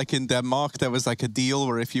curious if, like, in Denmark, there was, like, a deal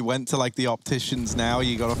where if you went to, like, the opticians now,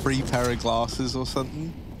 you got a free pair of glasses or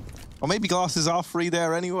something. Or maybe glasses are free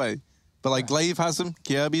there anyway. But, like, Glaive has them,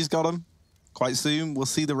 Kirby's got them. Quite soon, we'll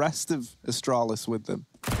see the rest of Astralis with them.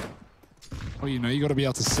 Well, you know, you got to be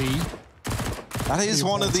able to see. That is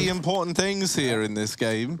one of the important things here in this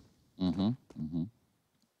game.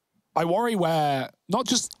 I worry where, not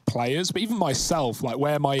just players, but even myself, like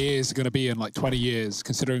where my ears are going to be in like 20 years,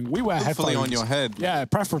 considering we wear headphones. On your head. Yeah,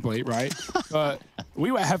 preferably, right? But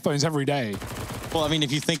we wear headphones every day. Well, I mean,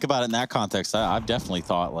 if you think about it in that context, I've definitely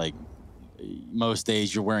thought, like, most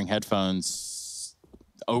days you're wearing headphones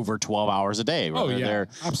over 12 hours a day. Oh, yeah,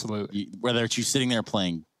 absolutely. Whether it's you sitting there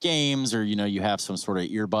playing games or, you know, you have some sort of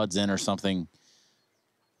earbuds in or something,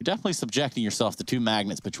 you're definitely subjecting yourself to 2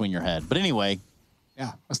 magnets between your head. But anyway...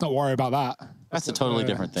 Yeah, let's not worry about that. That's a totally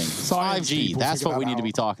different thing. 5G, that's what we need to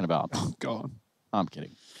be talking about. Oh, God. I'm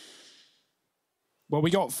kidding. Well, we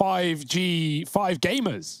got 5G, 5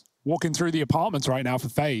 gamers walking through the apartments right now for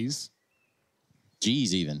FaZe.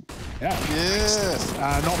 G's even. Yeah. Yes.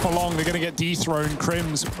 Not for long, they're going to get dethroned.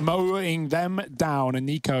 Crim's mowing them down, and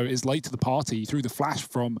Nico is late to the party through the flash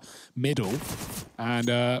from middle. And,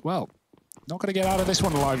 well... Not going to get out of this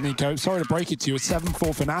one alive, Nico. Sorry to break it to you. It's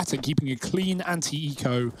 7-4 Fnatic, keeping a clean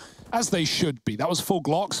anti-eco, as they should be. That was full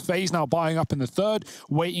Glocks. FaZe now buying up in the third,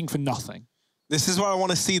 waiting for nothing. This is where I want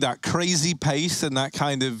to see that crazy pace and that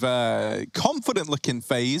kind of confident-looking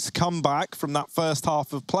FaZe come back from that first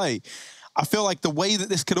half of play. I feel like the way that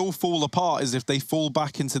this could all fall apart is if they fall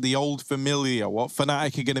back into the old familiar, what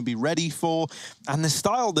Fnatic are going to be ready for, and the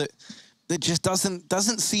style that just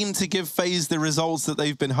doesn't seem to give FaZe the results that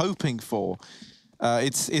they've been hoping for.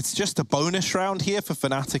 It's just a bonus round here for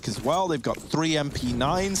Fnatic as well. They've got 3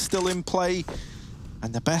 MP9s still in play,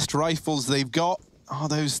 and the best rifles they've got are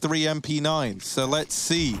those 3 MP9s. So let's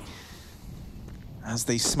see. As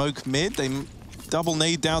they smoke mid, they double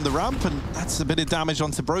nade down the ramp, and that's a bit of damage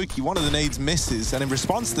onto Brokey. One of the nades misses, and in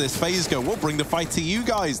response to this, FaZe go, we'll bring the fight to you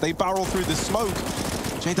guys. They barrel through the smoke.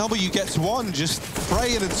 JW gets one, just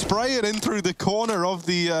spraying and spraying in through the corner of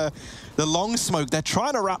the long smoke. They're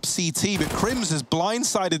trying to wrap CT, but Crims has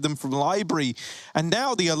blindsided them from Library. And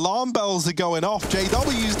now the alarm bells are going off.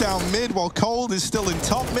 JW's down mid while Cold is still in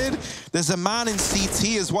top mid. There's a man in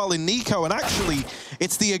CT as well in Nico. And actually,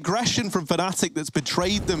 it's the aggression from Fnatic that's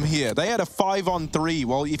betrayed them here. They had a 5-on-3.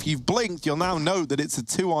 Well, if you've blinked, you'll now know that it's a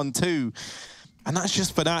 2-on-2. And that's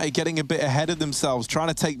just Fnatic getting a bit ahead of themselves, trying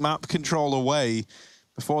to take map control away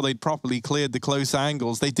before they'd properly cleared the close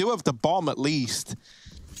angles. They do have the bomb at least.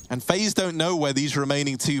 And FaZe don't know where these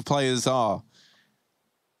remaining 2 players are.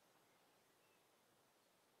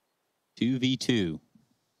 2v2.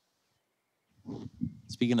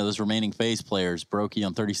 Speaking of those remaining FaZe players, Brokey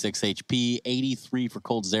on 36 HP, 83 for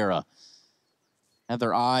Coldzera. Have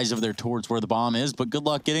their eyes over there towards where the bomb is, but good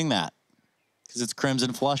luck getting that. Because it's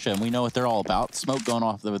Crimson Flusha, and we know what they're all about. Smoke going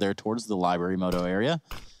off over there towards the Library Moto area.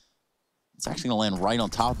 It's actually going to land right on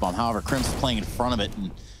top of the bomb. However, Crim's playing in front of it, and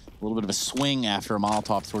a little bit of a swing after a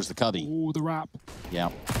Molotov towards the cubby. Ooh, the wrap. Yeah,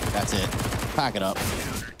 that's it. Pack it up.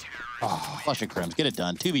 Oh, Flush it, Crims. Get it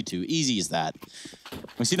done. 2v2. Easy as that.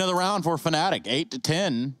 We see another round for Fnatic.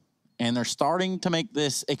 8-10. And they're starting to make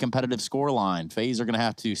this a competitive scoreline. FaZe are going to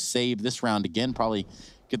have to save this round again. Probably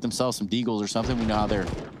get themselves some deagles or something. We know how their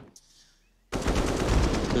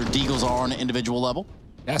deagles are on an individual level.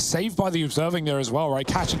 Yeah, saved by the observing there as well, right?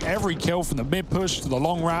 Catching every kill from the mid push to the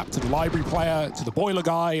long wrap to the Library player to the boiler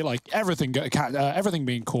guy, like everything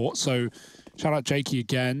being caught. So shout out Jakey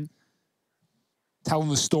again. telling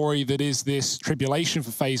the story that is this tribulation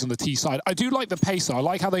for FaZe on the T side. I do like the pace, though. I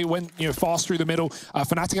like how they went, fast through the middle.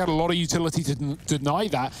 Fnatic had a lot of utility to deny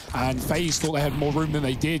that, and FaZe thought they had more room than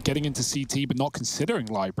they did, getting into CT, but not considering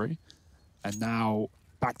Library. And now,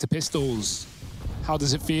 back to pistols. How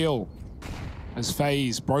does it feel? As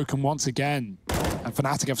FaZe broken once again. And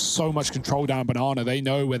Fnatic have so much control down Banana. They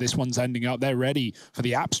know where this one's ending up. They're ready for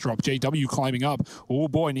the apps drop. JW climbing up. Oh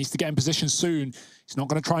boy, needs to get in position soon. He's not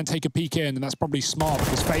going to try and take a peek in, and that's probably smart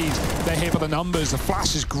because FaZe, they're here for the numbers. The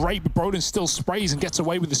flash is great, but Broden still sprays and gets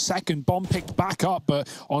away with the second. Bomb picked back up, but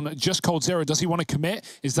on just Cold Zero, does he want to commit?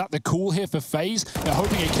 Is that the call here for FaZe? They're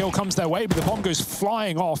hoping a kill comes their way, but the bomb goes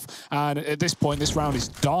flying off, and at this point, this round is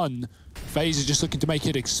done. FaZe is just looking to make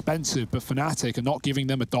it expensive, but Fnatic are not giving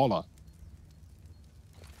them $1.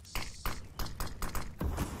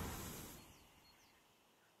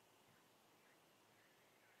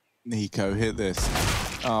 Nico hit this.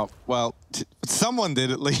 Well, someone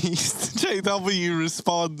did at least. JW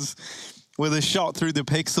responds with a shot through the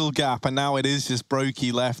pixel gap, and now it is just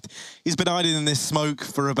Brokey left. He's been hiding in this smoke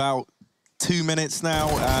for about 2 minutes now,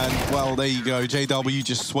 and well, there you go. JW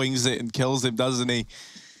just swings it and kills him, doesn't he?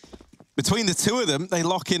 Between the two of them, they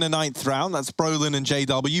lock in a 9th round. That's Brolin and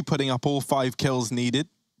JW putting up all 5 kills needed.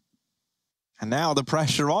 And now the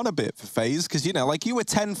pressure on a bit for FaZe, because, you know, like you were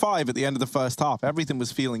 10-5 at the end of the first half. Everything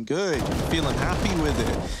was feeling good, feeling happy with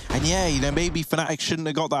it. And yeah, you know, maybe Fnatic shouldn't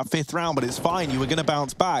have got that 5th round, but it's fine. You were going to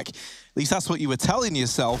bounce back. At least that's what you were telling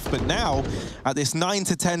yourself. But now, at this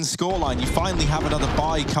 9-10 scoreline, you finally have another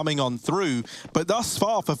bye coming on through. But thus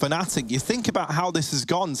far for Fnatic, you think about how this has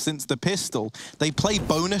gone since the pistol. They play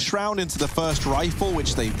bonus round into the first rifle,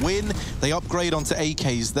 which they win. They upgrade onto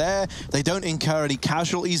AKs there. They don't incur any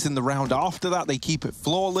casualties in the round after that. They keep it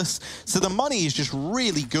flawless. So the money is just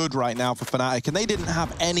really good right now for Fnatic, and they didn't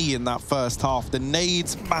have any in that first half. The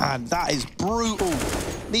nades, man, that is brutal.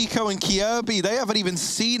 Nico and Kierby, they haven't even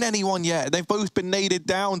seen anyone yet. They've both been naded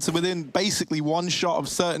down to within basically 1 shot of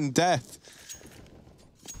certain death.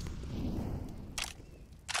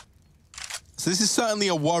 So this is certainly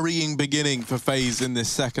a worrying beginning for FaZe in this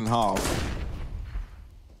second half.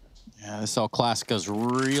 Yeah, this El Clasico's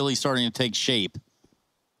really starting to take shape.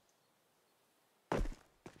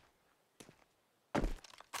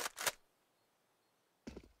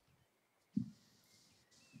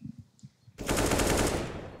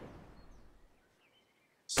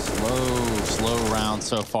 Slow round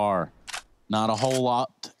so far. Not a whole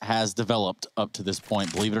lot has developed up to this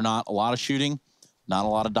point. Believe it or not, a lot of shooting, not a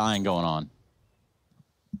lot of dying going on.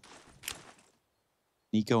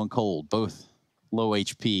 Nico and Cold, both low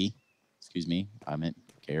HP. Excuse me, I meant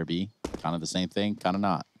KRB. Kind of the same thing, kind of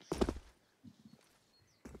not.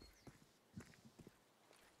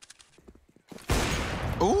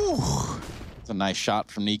 Ooh. It's a nice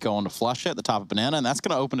shot from Nico on the flush at the top of Banana, and that's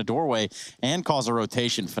going to open a doorway and cause a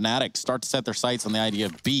rotation. Fnatic start to set their sights on the idea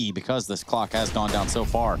of B because this clock has gone down so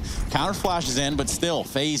far. Counter flashes in, but still,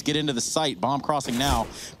 FaZe get into the site. Bomb crossing now,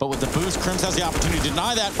 but with the boost, Crims has the opportunity to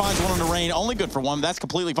deny that, finds one on the rain. Only good for 1, that's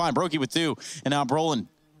completely fine. Brokey with 2, and now Brolin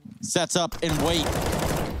sets up and wait.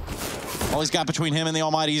 All he's got between him and the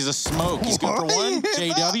Almighty is a smoke. He's good for 1.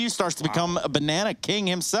 JW starts to become a Banana King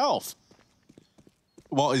himself.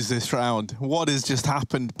 What is this round? What has just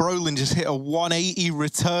happened? Brolin just hit a 180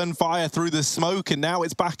 return fire through the smoke, and now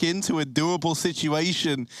it's back into a doable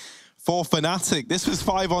situation for Fnatic. This was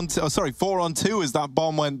 4 on 2 as that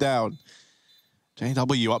bomb went down.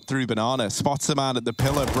 JW up through Banana, spots a man at the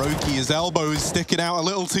pillar. Brokey, his elbow is sticking out a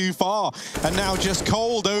little too far. And now just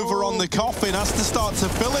Cold over on the coffin, has to start to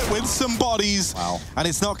fill it with some bodies. Wow. And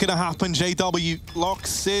it's not gonna happen. JW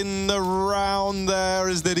locks in the round there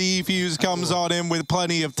as the defuse comes on him with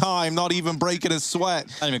plenty of time, not even breaking a sweat.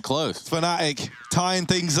 Not even close. Fnatic tying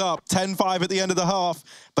things up, 10-5 at the end of the half,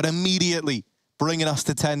 but immediately bringing us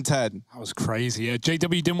to 10-10. That was crazy. Yeah,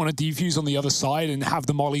 JW didn't want to defuse on the other side and have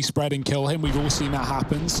the molly spread and kill him. We've all seen that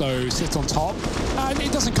happen, so sits on top. And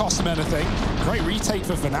it doesn't cost him anything. Great retake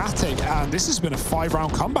for Fnatic, and this has been a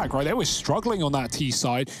 5-round comeback, right? They were struggling on that T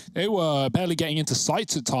side. They were barely getting into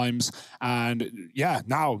sights at times, and yeah,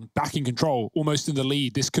 now back in control, almost in the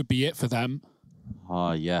lead. This could be it for them.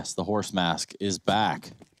 Yes, the horse mask is back.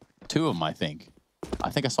 2 of them, I think. I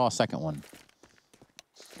think I saw a second one.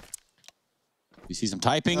 We see some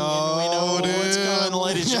typing, and we know what's coming,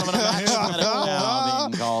 ladies and gentlemen. A match now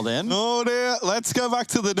being called in. Oh dear, let's go back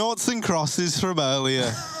to the noughts and crosses from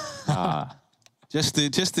earlier. I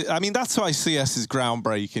mean, that's why CS is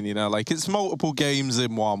groundbreaking, you know, like it's multiple games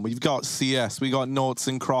in one. We've got CS, we got noughts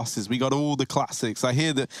and crosses, we got all the classics. I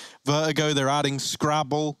hear that Vertigo, they're adding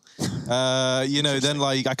Scrabble. You know, then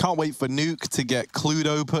like, I can't wait for Nuke to get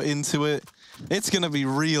Cluedo put into it. It's going to be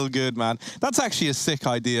real good, man. That's actually a sick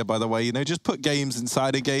idea, by the way. You know, just put games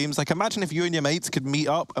inside of games. Like, imagine if you and your mates could meet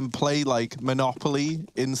up and play, like, Monopoly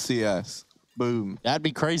in CS. Boom. That'd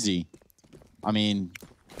be crazy. I mean,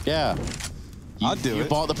 yeah. I'd do it. You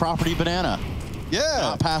bought the property banana. Yeah.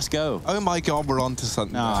 Not pass go. Oh my God, we're onto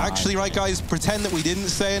something. Actually, right, guys, pretend that we didn't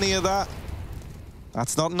say any of that.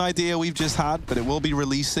 That's not an idea we've just had, but it will be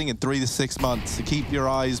releasing in 3 to 6 months, so keep your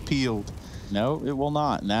eyes peeled. No, it will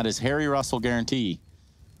not, and that is Harry Russell guarantee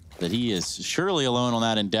that he is surely alone on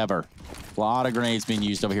that endeavor. A lot of grenades being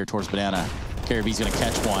used over here towards banana. KRB's gonna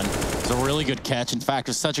catch one. It's a really good catch. In fact,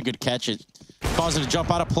 it's such a good catch, it caused him to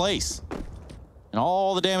jump out of place. And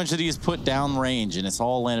all the damage that he has put down range, and it's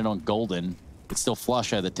all landed on Golden. It's still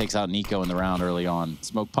Flusha that takes out Nico in the round early on.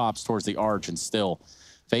 Smoke pops towards the arch, and still,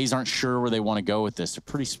 FaZe aren't sure where they want to go with this. They're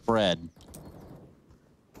pretty spread.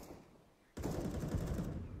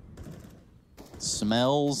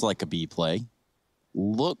 Smells like a B play.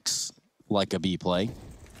 Looks like a B play.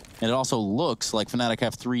 And it also looks like Fnatic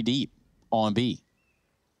have 3 deep on B.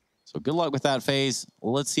 So good luck with that, FaZe.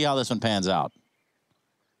 Let's see how this one pans out.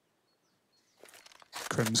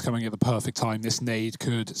 Crim's coming at the perfect time. This nade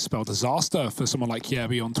could spell disaster for someone like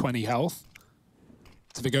KRB on 20 health.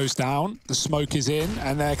 If it goes down, the smoke is in,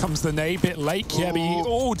 and there comes the nade, bit late. KRB,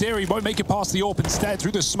 oh dear, he won't make it past the AWP instead.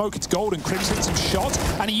 Through the smoke, it's Golden. Crims hits some shots,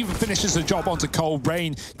 and he even finishes the job onto Cole.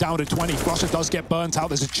 Rain down to 20. Flusha does get burnt out.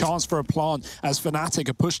 There's a chance for a plant as Fnatic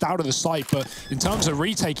are pushed out of the site, but in terms of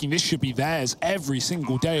retaking, this should be theirs every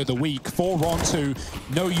single day of the week. 4 on 2,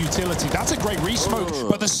 no utility. That's a great re-smoke,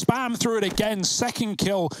 but the spam through it again. Second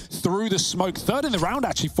kill through the smoke. Third in the round,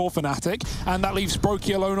 actually, for Fnatic, and that leaves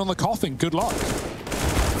Brokey alone on the coffin. Good luck.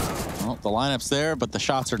 Well, the lineup's there, but the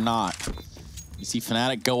shots are not. You see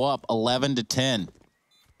Fnatic go up 11 to 10. It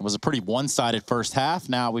was a pretty one-sided first half.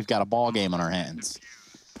 Now we've got a ball game on our hands.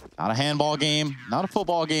 Not a handball game, not a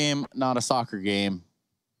football game, not a soccer game.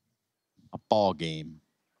 A ball game.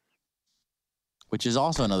 Which is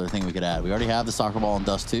also another thing we could add. We already have the soccer ball in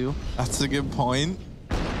Dust 2. That's a good point.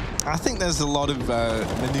 I think there's a lot of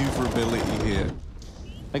maneuverability here.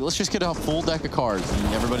 Like, let's just get a full deck of cards,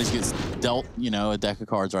 and everybody gets dealt, you know, a deck of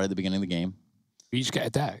cards right at the beginning of the game. You each get a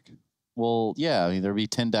deck? Well, yeah, I mean, there'd be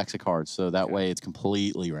 10 decks of cards, so that way it's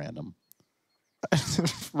completely random.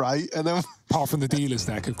 Right, and then... Apart from the dealer's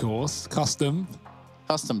deck, of course. Custom.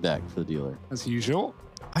 Custom deck for the dealer. As usual.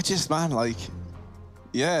 I just, man, like...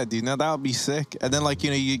 Yeah, dude, now that would be sick. And then, like, you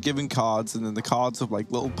know, you're given cards, and then the cards have,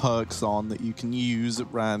 like, little perks on that you can use at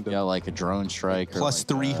random. Yeah, like a drone strike. Plus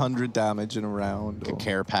like 300 damage in a round. Like a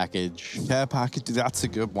care package. Care package, that's a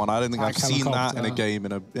good one. I don't think I've seen that in a game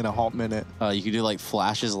in a hot minute. You could do, like,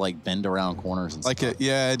 flashes, like, bend around corners and stuff.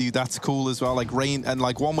 Yeah, dude, that's cool as well. Like, rain, and,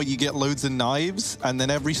 like, one where you get loads of knives, and then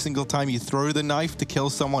every single time you throw the knife to kill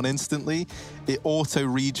someone instantly, it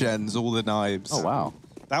auto-regens all the knives. Oh, wow.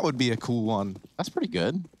 That would be a cool one. That's pretty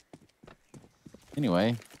good.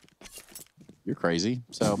 Anyway, you're crazy.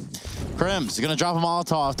 So, Crim's going to drop a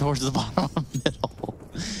Molotov towards the bottom of the middle.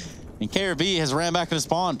 And KRB has ran back to the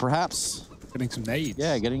spawn, perhaps. Getting some nades.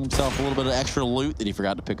 Yeah, getting himself a little bit of extra loot that he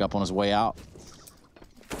forgot to pick up on his way out.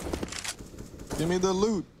 Give me the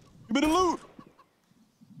loot. Give me the loot.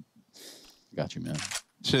 Got you, man.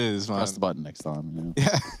 Cheers, man. Press the button next time. You know?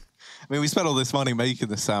 Yeah. I mean, we spent all this money making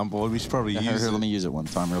the soundboard. We should probably use it. Here, let me use it one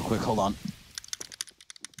time real quick. Hold on.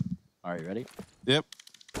 All right, you ready? Yep.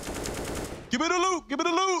 Give me the loot! Give me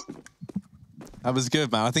the loot! That was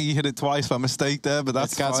good, man. I think you hit it twice by mistake there, but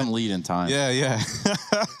that's got some lead in time. Yeah, yeah.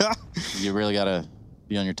 You really got to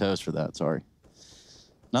be on your toes for that. Sorry.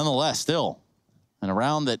 Nonetheless, still, in a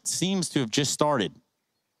round that seems to have just started,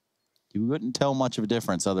 you wouldn't tell much of a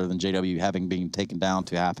difference other than JW having been taken down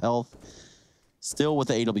to half health. Still with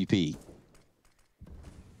the AWP.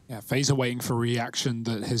 Yeah, FaZe are waiting for a reaction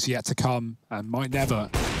that has yet to come and might never.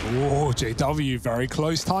 Oh, JW, very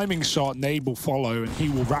close timing shot. Nade will follow, and he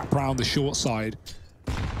will wrap around the short side.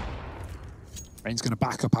 Rain's going to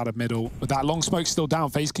back up out of middle. But that long smoke's still down.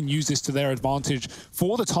 FaZe can use this to their advantage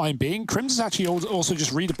for the time being. Crims has actually also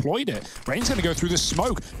just redeployed it. Rain's going to go through the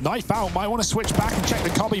smoke. Knife out. Might want to switch back and check the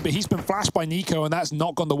cubby, but he's been flashed by Nico, and that's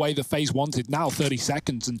not gone the way that FaZe wanted. Now 30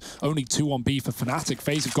 seconds and only 2 on B for Fnatic.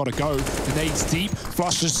 FaZe have got to go. The nade's deep.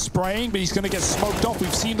 Flush is spraying, but he's going to get smoked off.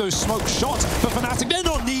 We've seen those smoke shots for Fnatic. They're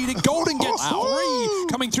not needed. Golden gets 3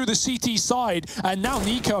 coming through the CT side, and now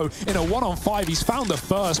Nico in a 1-on-5. He's found the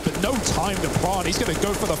first, but no time to plant. He's going to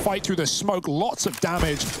go for the fight through the smoke. Lots of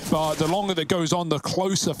damage, but the longer that goes on, the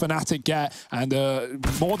closer Fnatic get, and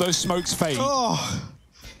more those smokes fade. Oh,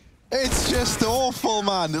 It's just awful,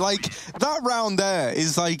 man. Like, that round there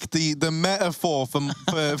is like the metaphor for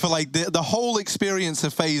like the whole experience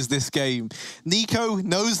of FaZe this game. NiKo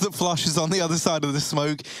knows that Flush is on the other side of the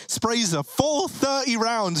smoke, sprays a full 30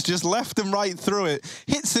 rounds just left and right through it,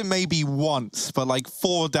 hits him maybe once for like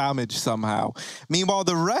 4 damage somehow. Meanwhile,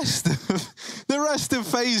 the rest of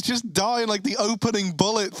FaZe just dying like the opening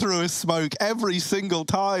bullet through a smoke every single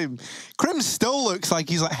time. Crim still looks like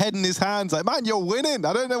he's like head in his hands, like, man, you're winning.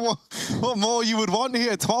 I don't know what more you would want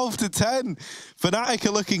here. 12 to 10. Fnatic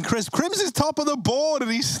are looking crisp. Crim's is top of the board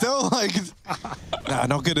and he's still like, nah,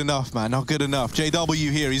 not good enough, man, not good enough.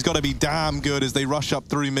 JW here, he's got to be damn good as they rush up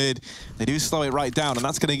through mid. They do slow it right down, and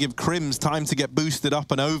that's going to give Crim's time to get boosted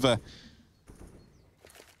up and over.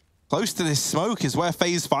 Close to this smoke is where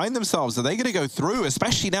FaZe find themselves. Are they going to go through,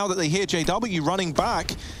 especially now that they hear JW running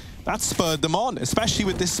back? That spurred them on, especially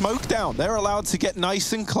with this smoke down. They're allowed to get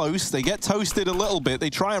nice and close. They get toasted a little bit.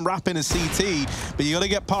 They try and wrap in a CT, but you got to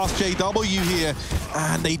get past JW here.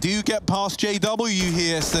 And they do get past JW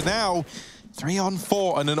here. So now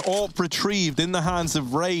 3-on-4 and an AWP retrieved in the hands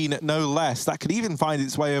of Rain, no less. That could even find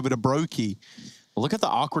its way over to Brokey. Well, look at the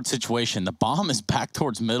awkward situation. The bomb is back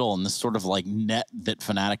towards middle in this sort of like net that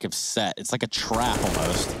Fnatic have set. It's like a trap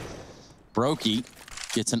almost. Brokey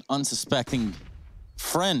gets an unsuspecting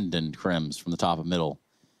friend in Crims from the top of middle.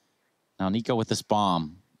 Now NiKo with this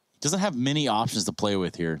bomb. He doesn't have many options to play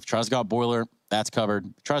with here. If he tries to go out boiler, that's covered.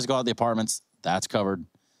 If he tries to go out the apartments, that's covered.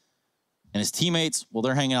 And his teammates, well,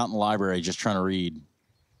 they're hanging out in the library just trying to read.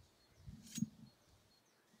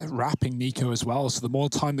 Wrapping NiKo as well, so the more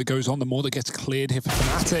time that goes on, the more that gets cleared here for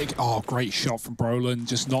Fnatic. Oh, great shot from Brolin,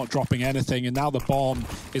 just not dropping anything. And now the bomb,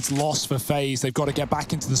 it's lost for FaZe. They've got to get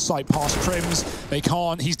back into the site past Crims. They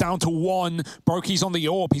can't. He's down to 1. Brokey's on the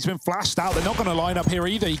AWP. He's been flashed out. They're not going to line up here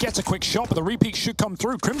either. He gets a quick shot, but the repeat should come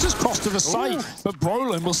through. Crims has crossed to the site, but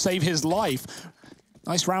Brolin will save his life.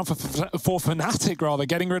 Nice round for Fnatic, rather,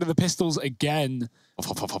 getting rid of the pistols again.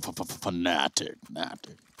 Fnatic.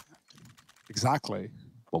 Exactly.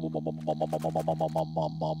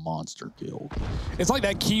 Monster kill. It's like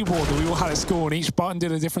that keyboard that we all had at school, and each button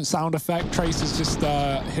did a different sound effect. Trace is just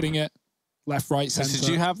hitting it left, right, center. Did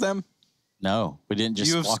you have them? No, we didn't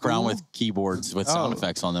just walk around with keyboards with sound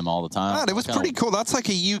effects on them all the time. Man, it was pretty cool. That's like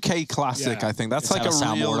a UK classic, I think. That's like a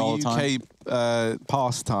real UK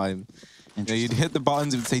pastime. You know, you'd hit the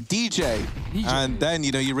buttons, it would say DJ. And then,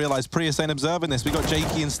 you know, you realize Prius ain't observing this. We got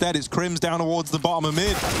Jakey instead. It's Crims down towards the bottom of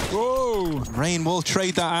mid. Whoa! Rain will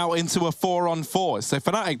trade that out into a 4-on-4. So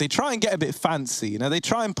Fnatic, they try and get a bit fancy. You know, they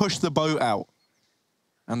try and push the boat out.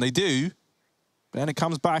 And they do. But then it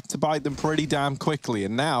comes back to bite them pretty damn quickly.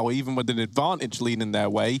 And now, even with an advantage leaning their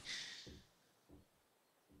way,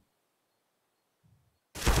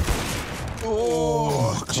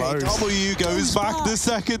 oh, JW goes back the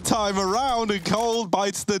second time around and Cold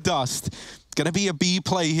bites the dust. It's going to be a B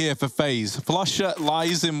play here for FaZe. Flusher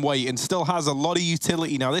lies in wait and still has a lot of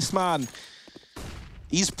utility. Now this man,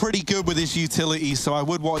 he's pretty good with his utility, so I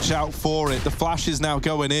would watch out for it. The flash is now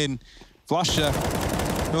going in. Flusher.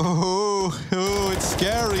 Oh, it's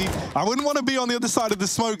scary. I wouldn't want to be on the other side of the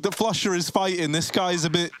smoke that Flusher is fighting. This guy's a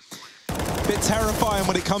bit terrifying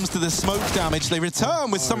when it comes to the smoke damage. They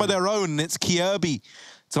return with some of their own, and it's Kierby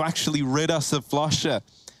to actually rid us of Flusher.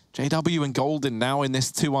 JW and Golden now in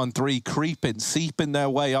this 2-on-3, creeping, seeping their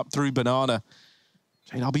way up through Banana.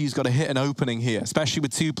 JW's got to hit an opening here, especially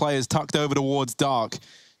with 2 players tucked over towards Dark.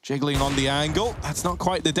 Jiggling on the angle. That's not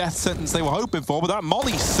quite the death sentence they were hoping for, but that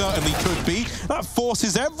molly certainly could be. That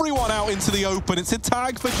forces everyone out into the open. It's a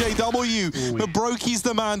tag for JW, but Brokey's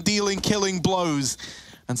the man dealing killing blows.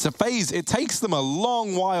 And so FaZe, it takes them a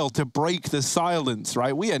long while to break the silence,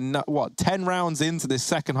 right? We are, what, 10 rounds into this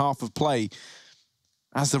second half of play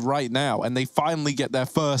as of right now, and they finally get their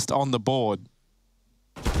first on the board.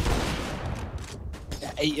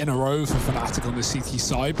 8 in a row for Fnatic on the CT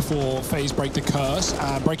side before FaZe break the curse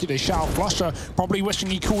and break it. They shout. Flusher probably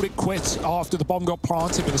wishing he called it quits after the bomb got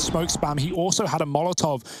planted with a smoke spam. He also had a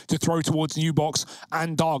Molotov to throw towards New Box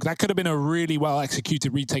and Dark. That could have been a really well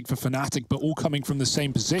executed retake for Fnatic, but all coming from the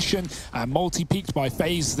same position. And multi-peaked by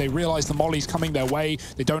FaZe. They realize the molly's coming their way.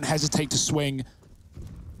 They don't hesitate to swing.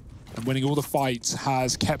 And winning all the fights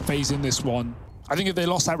has kept FaZe in this one. I think if they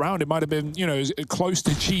lost that round, it might have been, you know, close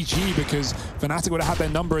to GG because Fnatic would have had their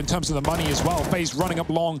number in terms of the money as well. FaZe running up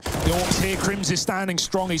long. The AWP's here. Crims is standing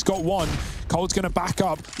strong. He's got 1. Cold's going to back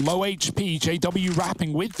up. Low HP. JW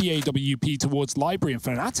wrapping with the AWP towards Library, and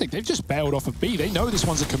Fnatic, they've just bailed off of B. They know this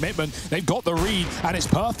one's a commitment. They've got the read, and it's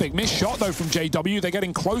perfect. Missed shot, though, from JW. They're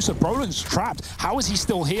getting closer. Brolin's trapped. How is he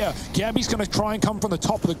still here? Gabby's going to try and come from the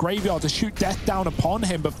top of the graveyard to shoot death down upon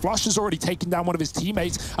him, but Flush has already taken down one of his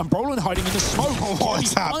teammates, and Brolin hiding in the smoke.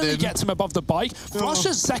 What's happening? Finally gets him above the bike.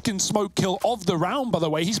 Flush's second smoke kill of the round, by the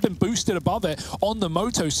way. He's been boosted above it on the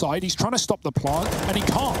Moto side. He's trying to stop the plant, and he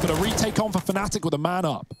can't, but a retake on for Fnatic with a man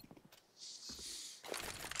up.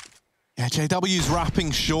 Yeah, JW's wrapping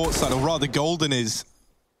short side, or rather Golden is.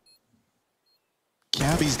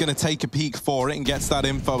 Gabby's going to take a peek for it and gets that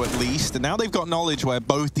info at least. And now they've got knowledge where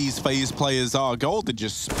both these FaZe players are. Golden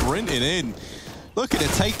just sprinting in. Looking to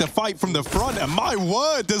take the fight from the front, and my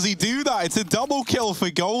word, does he do that? It's a double kill for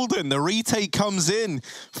Golden. The retake comes in.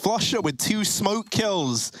 Flusher with 2 smoke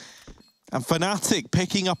kills. And Fnatic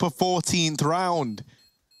picking up a 14th round.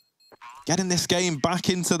 Getting this game back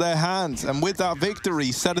into their hands. And with that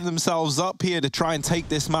victory, setting themselves up here to try and take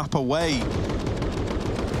this map away.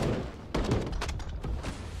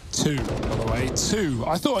 2, by the way. 2.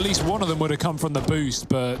 I thought at least one of them would have come from the boost,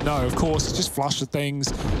 but no, of course, it's just Flusher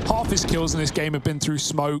things. Half his kills in this game have been through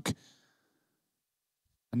smoke.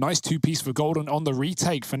 A nice 2-piece for Golden on the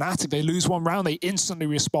retake. Fnatic, they lose one round, they instantly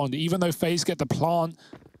respond. Even though FaZe get the plant,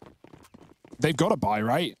 they've got to buy,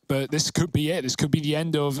 right? But this could be it. This could be the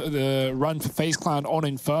end of the run for FaZe Clan on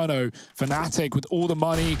Inferno. Fnatic with all the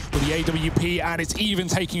money, with the AWP, and it's even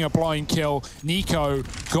taking a blind kill. Nico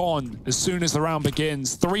gone as soon as the round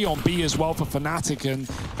begins. 3 on B as well for Fnatic, and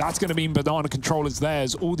that's going to mean Banana controllers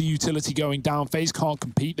theirs. All the utility going down. FaZe can't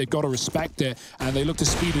compete. They've got to respect it, and they look to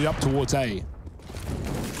speed it up towards A.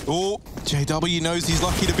 Oh, JW knows he's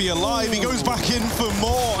lucky to be alive. He goes back in for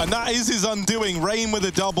more, and that is his undoing. Rain with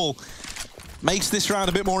a double. Makes this round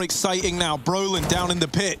a bit more exciting now. Brolin down in the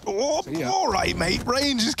pit. Oh, all right, mate.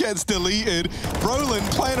 Rain just gets deleted. Brolin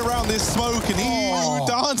playing around this smoke, and he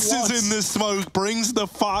dances in the smoke, brings the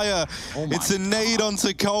fire. It's a nade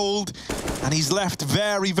onto Cold, and he's left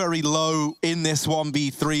very, very low in this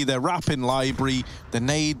 1v3. They're wrapping Library. The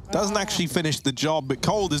nade doesn't actually finish the job, but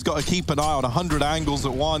Cold has got to keep an eye on 100 angles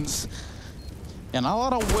at once. And not a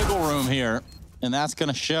lot of wiggle room here, and that's going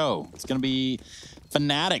to show. It's going to be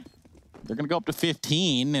Fnatic. They're going to go up to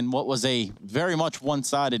 15 in what was a very much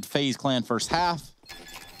one-sided FaZe Clan first half.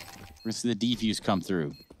 We're going to see the defuse come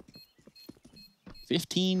through.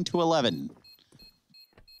 15-11.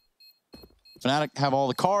 Fnatic have all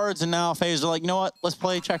the cards, and now FaZe are like, you know what? Let's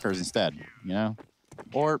play checkers instead, you know?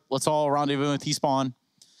 Or let's all rendezvous with T-Spawn.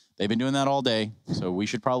 They've been doing that all day, so we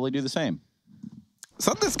should probably do the same.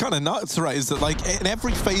 Something that's kind of nuts, right, is that like in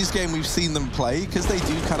every FaZe game we've seen them play, because they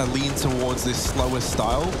do kind of lean towards this slower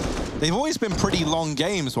style, they've always been pretty long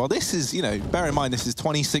games. Well, this is, you know, bear in mind, this is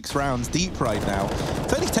 26 rounds deep right now.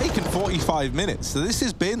 It's only taken 45 minutes. So this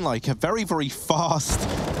has been like a very, very fast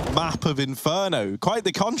map of Inferno. Quite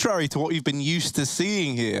the contrary to what we've been used to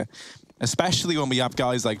seeing here, especially when we have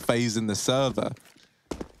guys like FaZe in the server.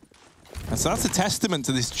 And so that's a testament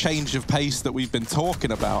to this change of pace that we've been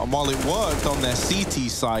talking about. And while it worked on their CT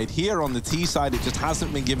side, here on the T side, it just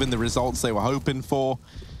hasn't been given the results they were hoping for.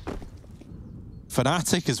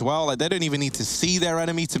 Fnatic as well, like they don't even need to see their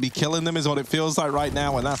enemy to be killing them is what it feels like right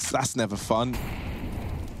now, and that's never fun.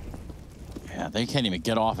 Yeah, they can't even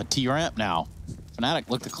get off a T-ramp now. Fnatic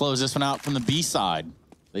look to close this one out from the B side.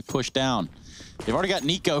 They push down. They've already got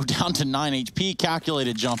Nico down to 9 HP,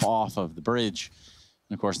 calculated jump off of the bridge.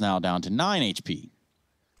 And of course now down to 9 HP.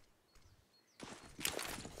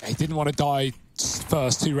 He didn't want to die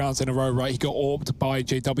first 2 rounds in a row, right? He got orbed by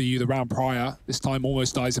JW the round prior. This time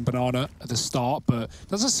almost dies in Banana at the start, but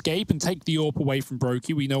does escape and take the AWP away from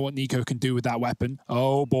Brokey. We know what Nico can do with that weapon.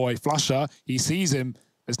 Oh boy, Flusher, he sees him.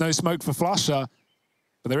 There's no smoke for Flusher,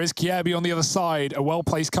 but there is Kiebi on the other side. A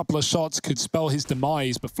well-placed couple of shots could spell his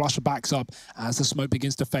demise, but Flusher backs up as the smoke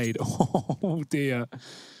begins to fade. Oh dear.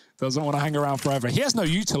 Doesn't want to hang around forever. He has no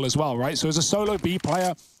util as well, right? So as a solo B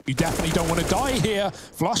player, you definitely don't want to die here.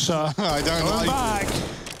 Flusher, I don't like back.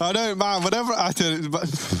 I don't, man. Whatever I do, but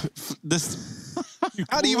this.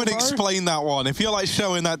 How do you even explain that one? If you're like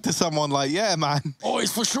showing that to someone, like, yeah, man. Oh,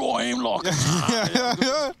 it's for sure aim lock. What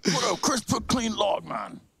a crisp, clean log,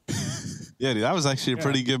 man. Yeah, dude, that was actually a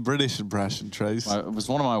pretty good British impression, Trace. It was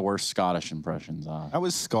one of my worst Scottish impressions. That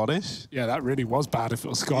was Scottish? Yeah, that really was bad if it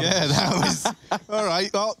was Scottish. Yeah, that was... All right,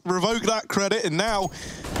 well, revoke that credit, and now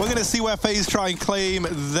we're going to see where FaZe try and claim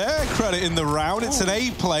their credit in the round. It's an A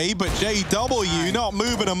play, but JW not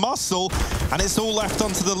moving a muscle, and it's all left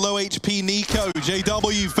onto the low HP Nico.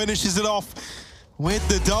 JW finishes it off with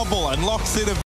the double and locks in a